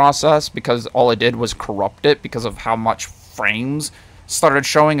editing process because all I did was corrupt it because of how much frames started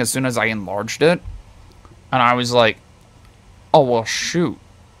showing as soon as I enlarged it. And I was like, oh, well, shoot.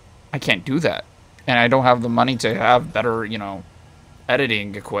 I can't do that. And I don't have the money to have better, you know,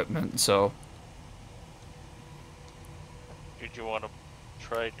 editing equipment, so... Did you want to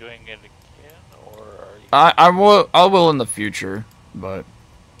try doing it again, or are you... I will in the future, but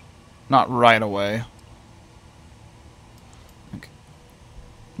not right away. Okay.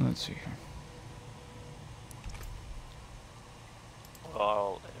 Let's see here.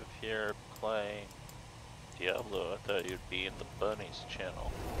 Well, if you're playing Diablo, I thought you'd be in the Bunnies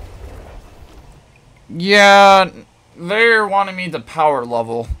channel. Yeah, they're wanting me to power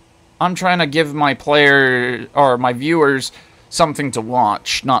level. I'm trying to give my player or my viewers something to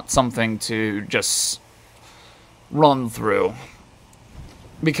watch, not something to just run through.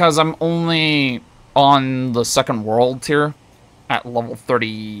 Because I'm only on the second world tier at level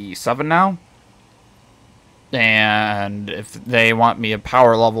 37 now. And if they want me a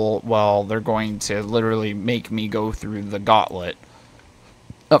power level, well, they're going to literally make me go through the gauntlet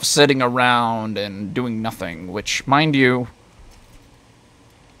of sitting around and doing nothing, which, mind you,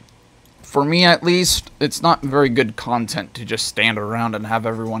 for me at least, it's not very good content to just stand around and have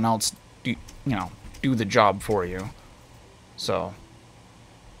everyone else do, do the job for you. So,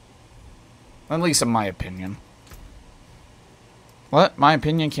 at least in my opinion. What? My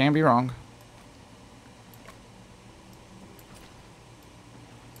opinion can be wrong.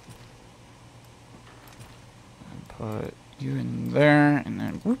 Put you in there, and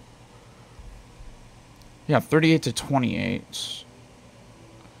then whoop. Yeah, 38 to 28.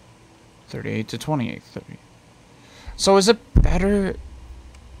 38 to 28. 30. So is it better?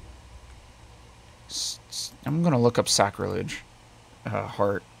 I'm gonna look up sacrilege.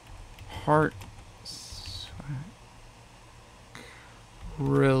 Hart.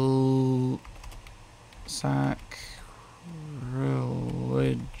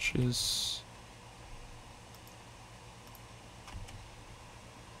 Sacrilegious.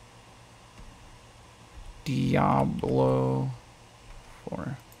 Diablo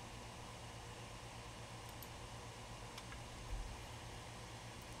 4.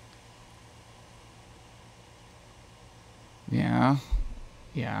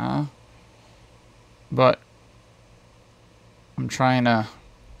 Yeah. But I'm trying to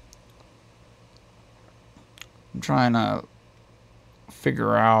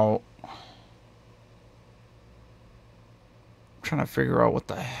figure out what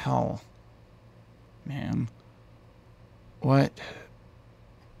the hell, man. What?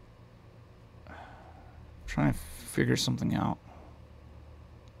 I'm trying to figure something out.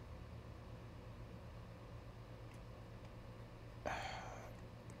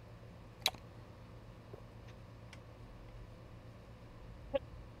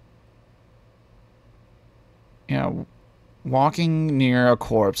 Yeah, walking near a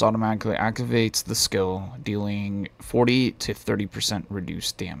corpse automatically activates the skill, dealing 40 to 30%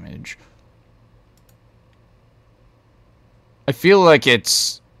 reduced damage. I feel like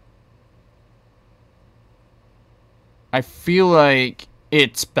it's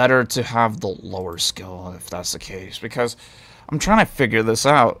better to have the lower skill if that's the case, because I'm trying to figure this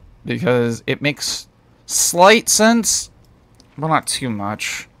out, because it makes slight sense, but not too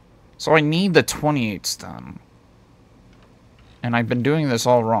much. So I need the 28s done. And I've been doing this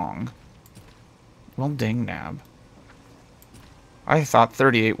all wrong. Well, dang nab. I thought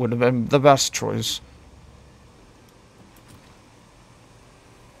 38 would have been the best choice.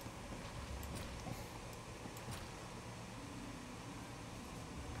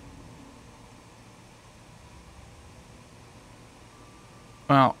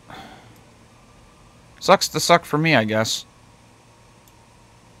 Well, sucks to suck for me, I guess.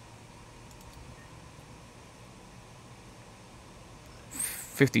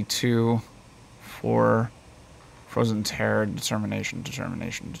 $52 for Frozen Terror, Determination.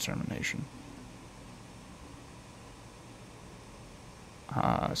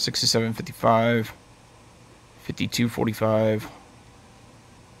 67.55, 52.45,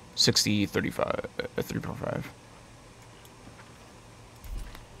 60.35, 3.5.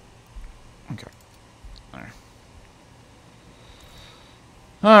 Okay.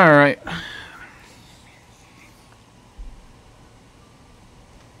 All right.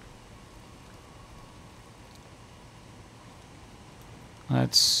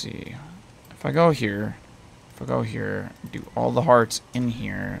 Let's see. If I go here, do all the hearts in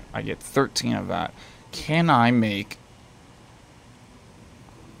here, I get 13 of that. Can I make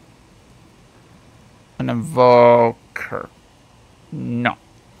an invoker? No.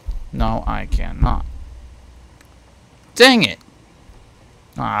 No, I cannot. Dang it!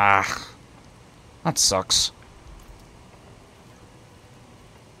 Ah. That sucks.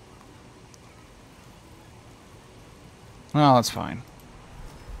 Well, that's fine.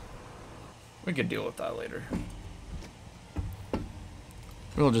 We could deal with that later.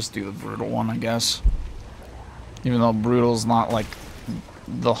 We'll just do the brutal one, I guess. Even though brutal's not like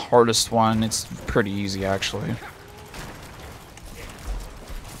the hardest one, it's pretty easy actually.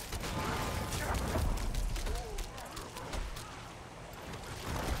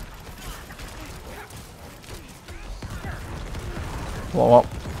 Blow up.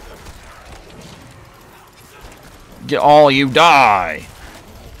 Get all you die.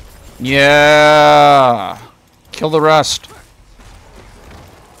 Yeah. Kill the rest.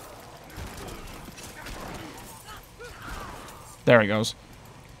 There he goes.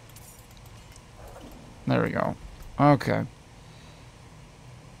 There we go. Okay.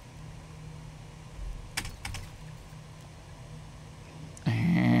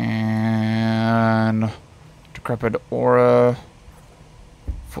 And decrepit aura.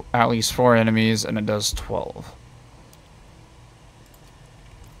 At least 4 enemies, and it does 12.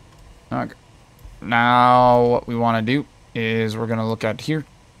 Okay. Now, what we want to do is we're going to look at here.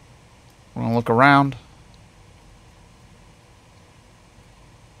 We're going to look around.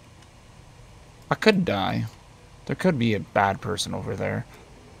 I could die. There could be a bad person over there.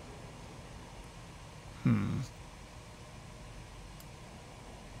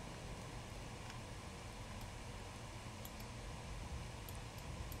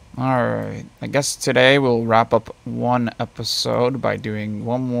 Alright, I guess today we'll wrap up one episode by doing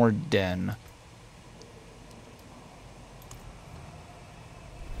one more den.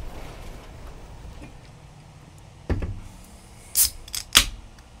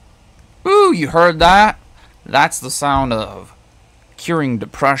 Ooh, you heard that? That's the sound of curing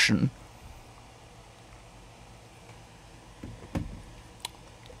depression.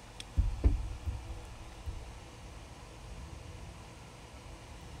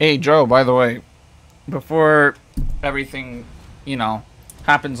 Hey, Joe, by the way, before everything, you know,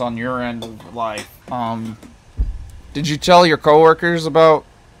 happens on your end of life, did you tell your coworkers about,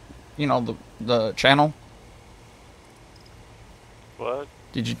 you know, the channel? What?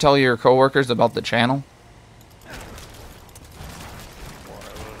 Did you tell your coworkers about the channel?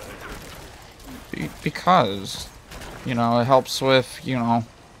 Because, you know, it helps with, you know,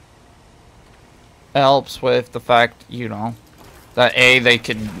 it helps with the fact, you know, that A,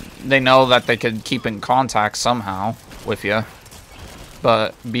 they know that they could keep in contact somehow with you,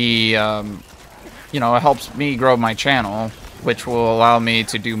 but B, you know, it helps me grow my channel, which will allow me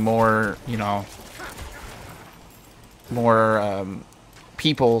to do more, you know, more,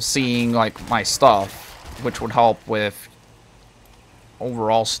 people seeing, like, my stuff, which would help with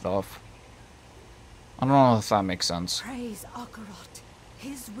overall stuff. I don't know if that makes sense. Praise Akarot.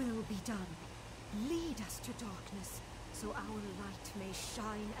 His will be done. Lead us to darkness, so our light may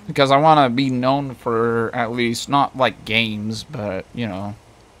shine and... Because I want to be known for at least, not like games, but, you know,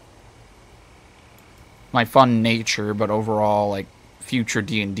 my fun nature, but overall, like, future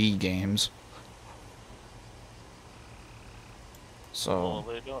D&D games. So... Well,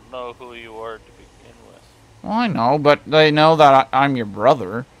 they don't know who you are to begin with. Well, I know, but they know that I'm your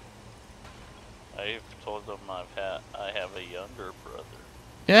brother. I've told them I have a younger brother.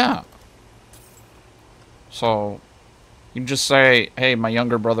 Yeah. So, You can just say, hey, my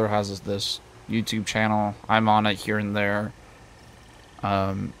younger brother has this YouTube channel. I'm on it here and there.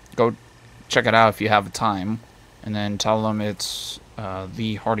 Go check it out if you have time. And then tell them it's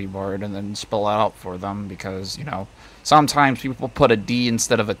the Hardy Bard, and then spell it out for them, because, you know, sometimes people put a D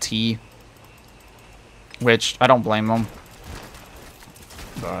instead of a T, which I don't blame them.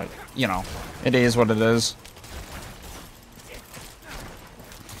 But, you know, it is what it is.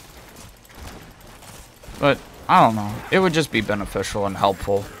 But, I don't know. It would just be beneficial and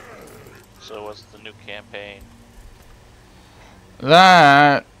helpful. So what's the new campaign?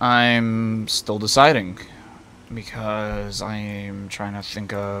 That I'm still deciding, because I'm trying to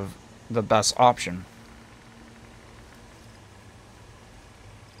think of the best option.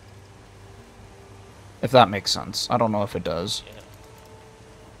 If that makes sense. I don't know if it does.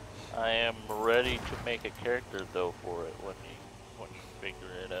 Yeah. I am ready to make a character though for it when you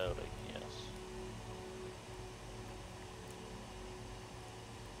figure it out, I guess.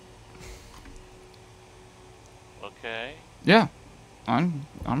 Okay. Yeah. I'm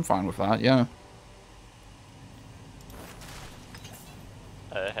fine with that, yeah.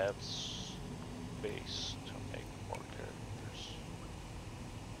 I have space to make more characters.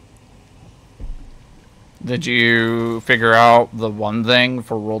 Did you figure out the one thing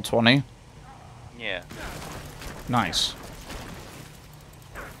for Roll20? Yeah. Nice.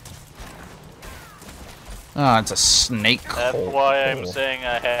 Ah, it's a snake That's hole. why I'm saying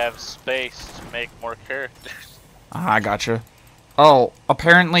I have space to make more characters. Ah, I gotcha. Oh,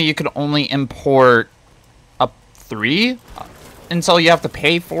 apparently you can only import up 3 until you have to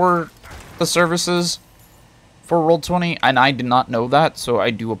pay for the services for Roll20, and I did not know that, so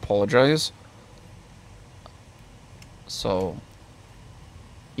I do apologize. So,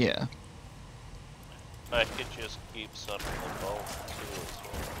 yeah. I could just keep some in the vault too as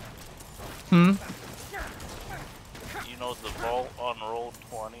well. You know the vault on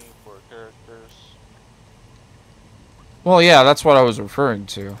Roll20 for characters? Well, yeah, that's what I was referring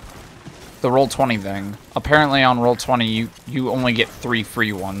to. The Roll20 thing. Apparently on Roll20 you only get 3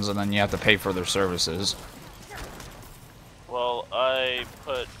 free ones, and then you have to pay for their services. Well, I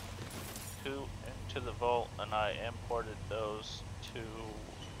put 2 into the vault and I imported those to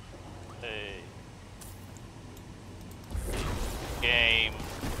a game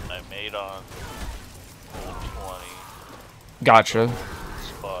I made on Roll20. Gotcha.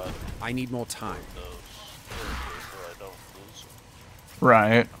 Spot I need more time. those characters so I don't lose them.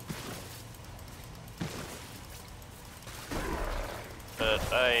 Right. But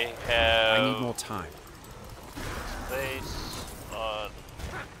I have I need more time. space on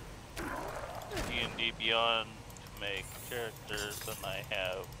D&D Beyond to make characters, and I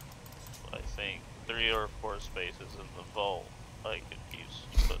have, I think, 3 or 4 spaces in the vault I could use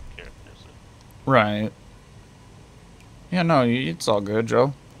to put characters in. Right. Yeah, no, it's all good,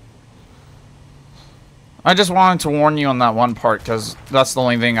 Joe. I just wanted to warn you on that one part, because that's the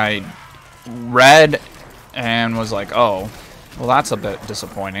only thing I read and was like, oh, well, that's a bit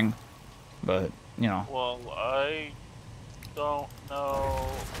disappointing. But, you know. Well, I don't know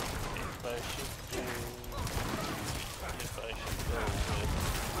if I should go with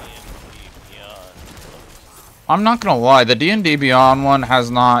D&D Beyond. I'm not gonna lie, the D&D Beyond one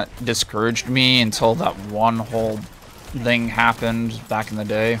has not discouraged me until that one whole thing happened back in the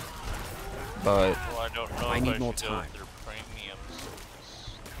day. But Well, I don't know I if need I more should go time. with their premium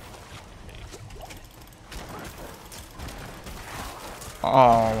service.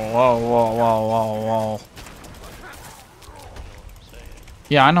 oh, whoa, whoa, whoa, whoa, whoa.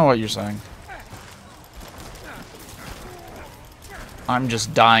 Yeah, I know what you're saying. I'm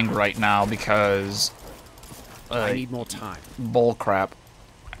just dying right now because I need more time. bull crap.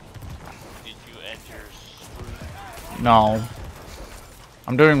 Did you end your stream? No.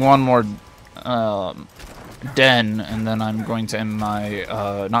 I'm doing one more den, and then I'm going to end my,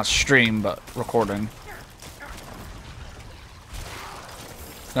 not stream, but recording.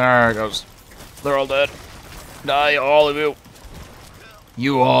 There it goes. They're all dead. Die, all of you.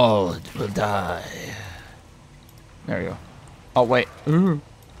 You all will die. There you go. Oh, wait. Ooh.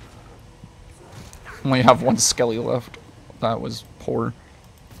 Only have 1 skelly left. That was poor.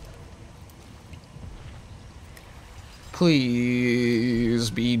 Please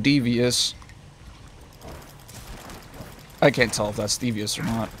be devious. I can't tell if that's devious or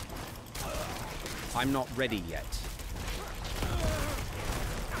not. I'm not ready yet.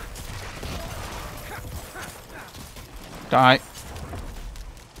 Die.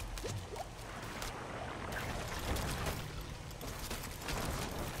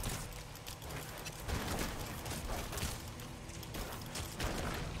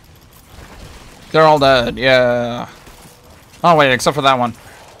 They're all dead, yeah. Oh, wait, except for that one.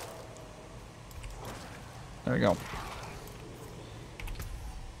 There we go.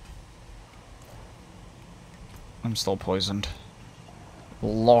 I'm still poisoned.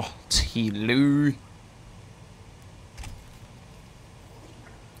 Lottie-loo.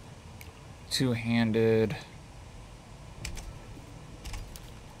 Two-handed.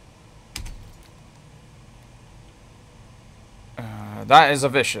 That is a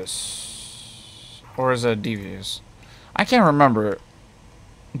vicious. Or is it devious? I can't remember.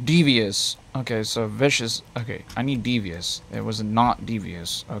 Devious. Okay, so vicious. Okay, I need devious. It was not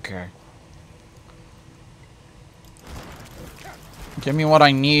devious. Okay. Give me what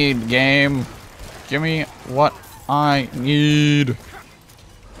I need, game. Give me what I need.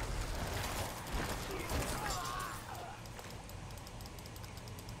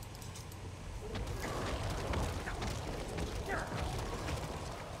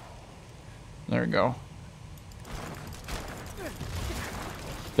 There we go.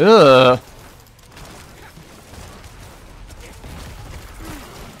 Ugh.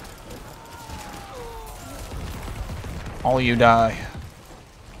 All you die.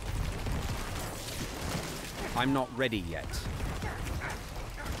 I'm not ready yet.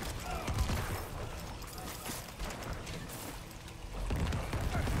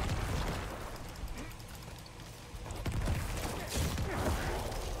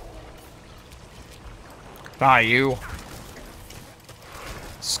 Die, you.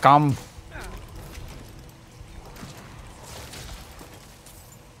 Scum.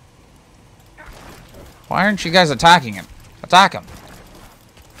 Why aren't you guys attacking him? Attack him.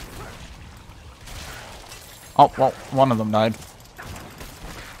 Oh, well, one of them died.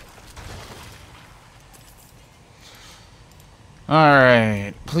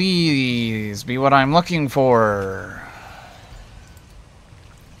 Alright. Please be what I'm looking for.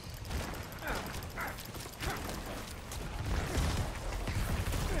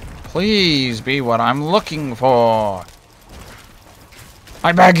 Please be what I'm looking for.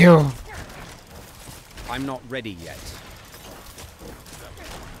 I beg you. I'm not ready yet.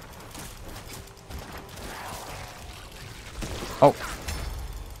 Oh.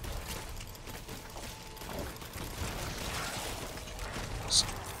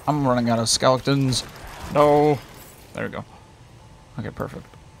 I'm running out of skeletons. No. There we go. Okay, perfect.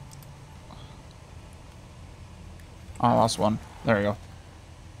 Oh, I lost one. There we go.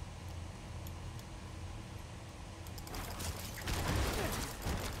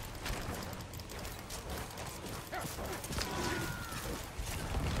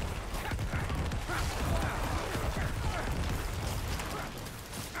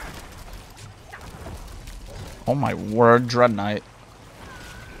 Oh my word, Dread Knight.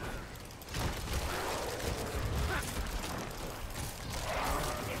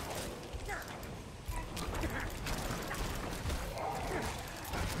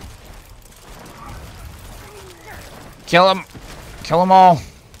 Kill him! Kill them all!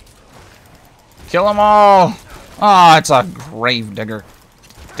 Kill them all! Ah, oh, it's a grave digger.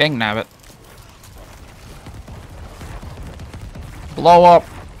 Dang nabbit. Blow up!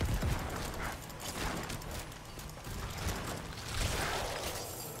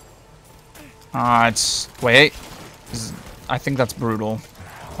 It's... Wait. I think that's brutal.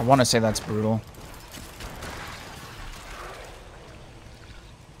 I want to say that's brutal.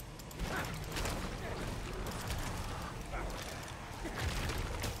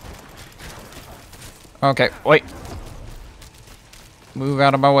 Okay, wait. Move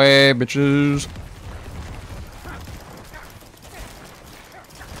out of my way, bitches.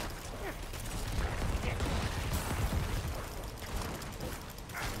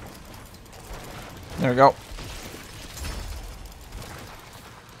 There we go.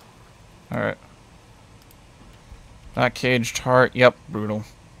 Alright. That caged heart. Yep, brutal.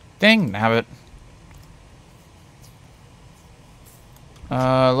 Dang nabbit.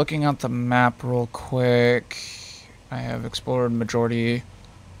 Looking at the map real quick. I have explored majority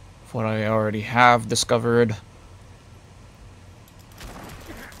of what I already have discovered.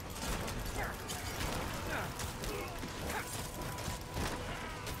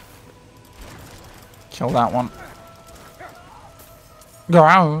 Kill that one.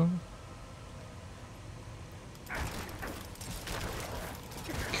 Growl.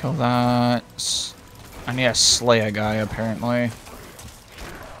 Kill that. I need to slay a guy, apparently.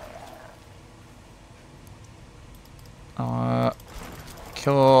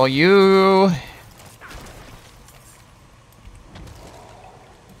 Kill you.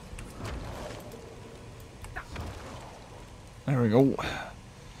 There we go.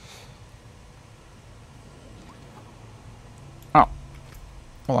 Oh.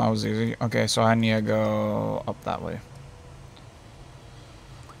 Well, that was easy. Okay, so I need to go up that way.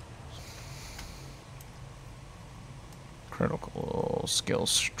 Critical skill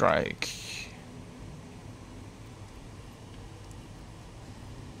strike.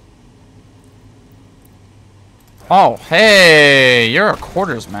 Oh, hey! You're a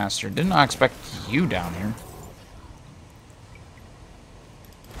quarters master. Did not expect you down here.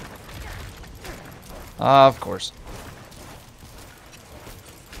 Of course.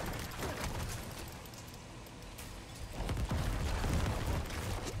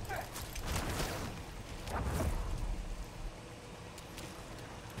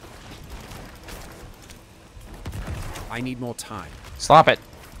 I need more time. Stop it.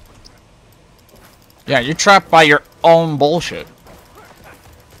 Yeah, you're trapped by your own bullshit.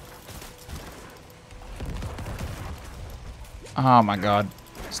 Oh my god.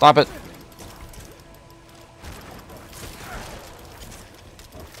 Stop it.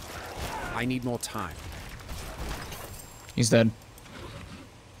 I need more time. He's dead.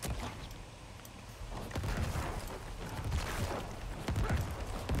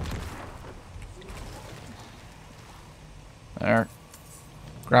 There.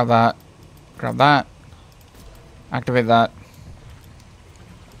 Grab that. Grab that. Activate that.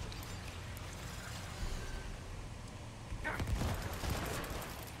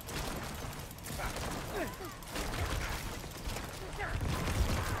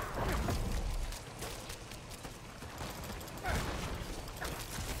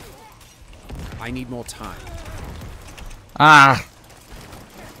 I need more time. Ah!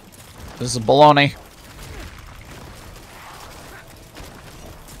 This is baloney.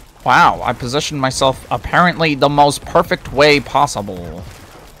 Wow, I positioned myself apparently the most perfect way possible.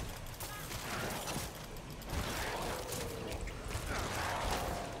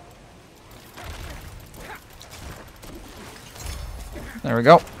 There we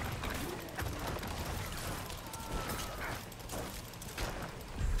go.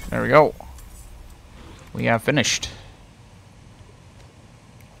 There we go. We have finished.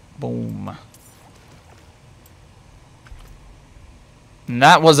 Boom. And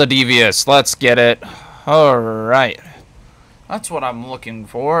that was a devious. Let's get it. Alright. That's what I'm looking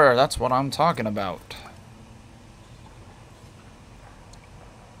for. That's what I'm talking about.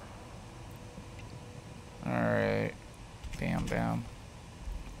 Alright. Bam, bam.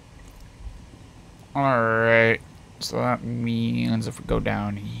 Alright. So that means if we go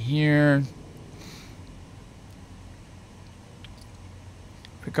down here.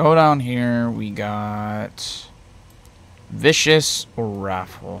 If we go down here, we got Vicious or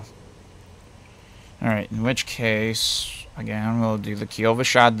Raffle. Alright, in which case, again, we'll do the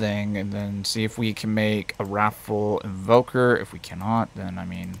Kiovashad thing and then see if we can make a Raffle Invoker. If we cannot, then, I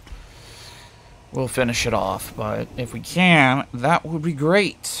mean, we'll finish it off. But if we can, that would be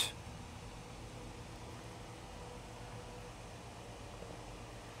great.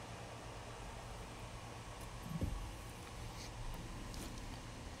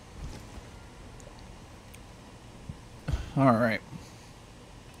 Alright.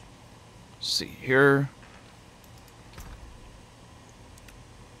 See here.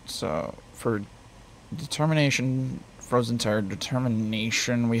 So, for determination, frozen tire,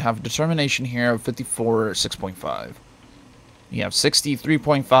 determination, we have determination here of 54, 6.5. You have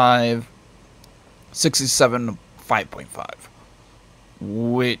 63.5, 67, 5.5.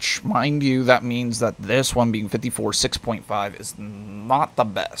 Which, mind you, that means that this one being 54, 6.5 is not the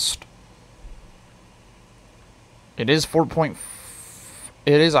best. It is 4.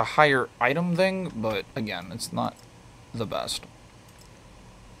 It is a higher item thing, but again, it's not the best.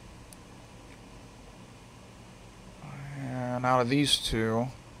 And out of these two,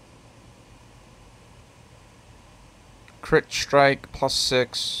 crit strike plus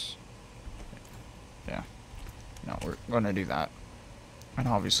 6. Yeah, no, we're gonna do that, and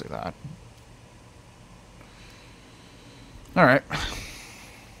obviously that. All right.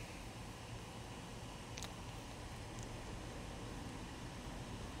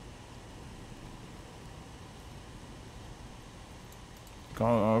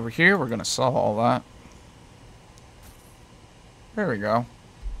 Go over here, we're gonna sell all that. There we go.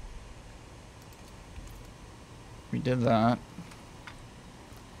 We did that.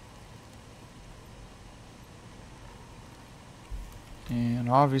 And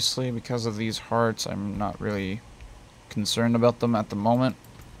obviously, because of these hearts, I'm not really concerned about them at the moment.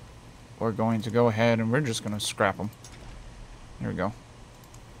 We're going to go ahead and we're just gonna scrap them. There we go.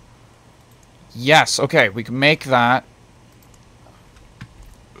 Yes, okay, we can make that.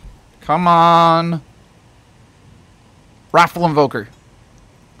 Come on. Raffle Invoker.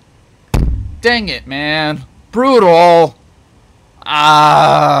 Dang it, man. Brutal.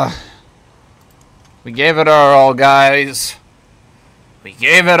 We gave it our all, guys. We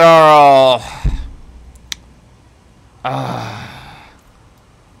gave it our all. Man.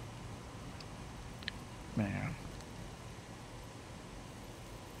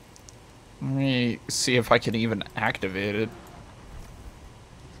 Let me see if I can even activate it.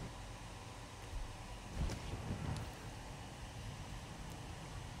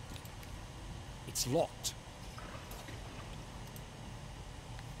 It's locked.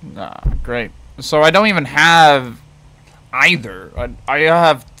 Nah, great. So I don't even have either. I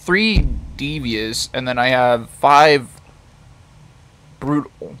have 3 devious, and then I have 5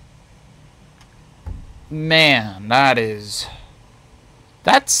 brutal. Man, that's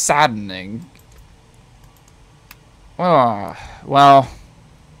saddening. Well,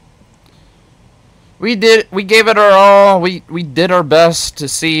 we gave it our all. We did our best to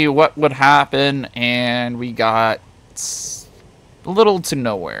see what would happen, and we got little to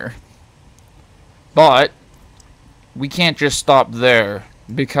nowhere. But we can't just stop there,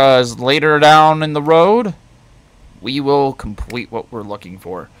 because later down in the road, we will complete what we're looking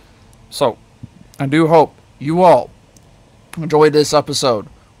for. So, I do hope you all enjoyed this episode.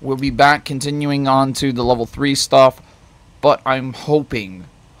 We'll be back continuing on to the level 3 stuff, but I'm hoping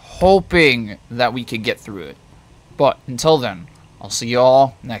that we can get through it. But until then, I'll see you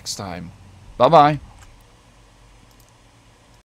all next time. Bye-bye.